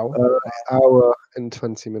this? Hour and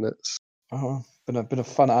 20 minutes. Been a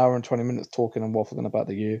fun hour and 20 minutes talking and waffling about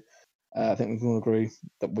the year. I think we can all agree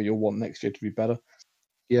that we all want next year to be better.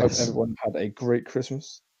 Yes. Hope everyone had a great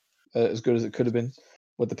Christmas, as good as it could have been,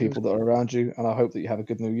 with the people that are around you, and I hope that you have a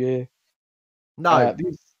good New Year. No,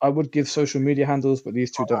 I would give social media handles, but these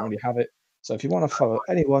two don't really have it. So if you want to follow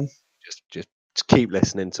anyone, just keep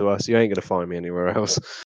listening to us. You ain't gonna find me anywhere else.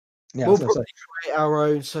 Yeah, we'll probably create our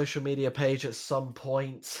own social media page at some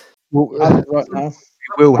point. Well, as of right now,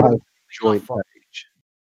 we will have a joint page.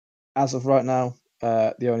 As of right now,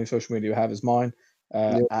 the only social media we have is mine,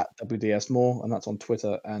 at WDS More, and that's on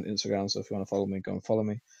Twitter and Instagram. So if you want to follow me, go and follow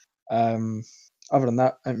me. Other than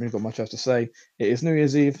that, I haven't really got much else to say. It is New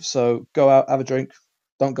Year's Eve, so go out, have a drink.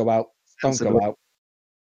 Don't go out. Don't go out.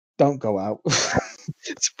 Don't go out.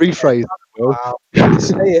 It's rephrased. Will.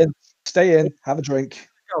 Stay in, have a drink.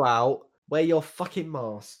 Go out, wear your fucking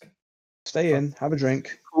mask. Stay in, have a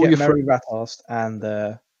drink, Call get your merry ratast,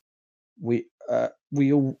 and we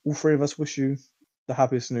all three of us wish you the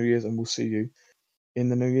happiest New Year's, and we'll see you in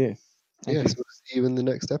the new year. Thank Yes, you. we'll see you in the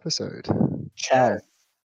next episode. Ciao.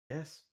 Yes.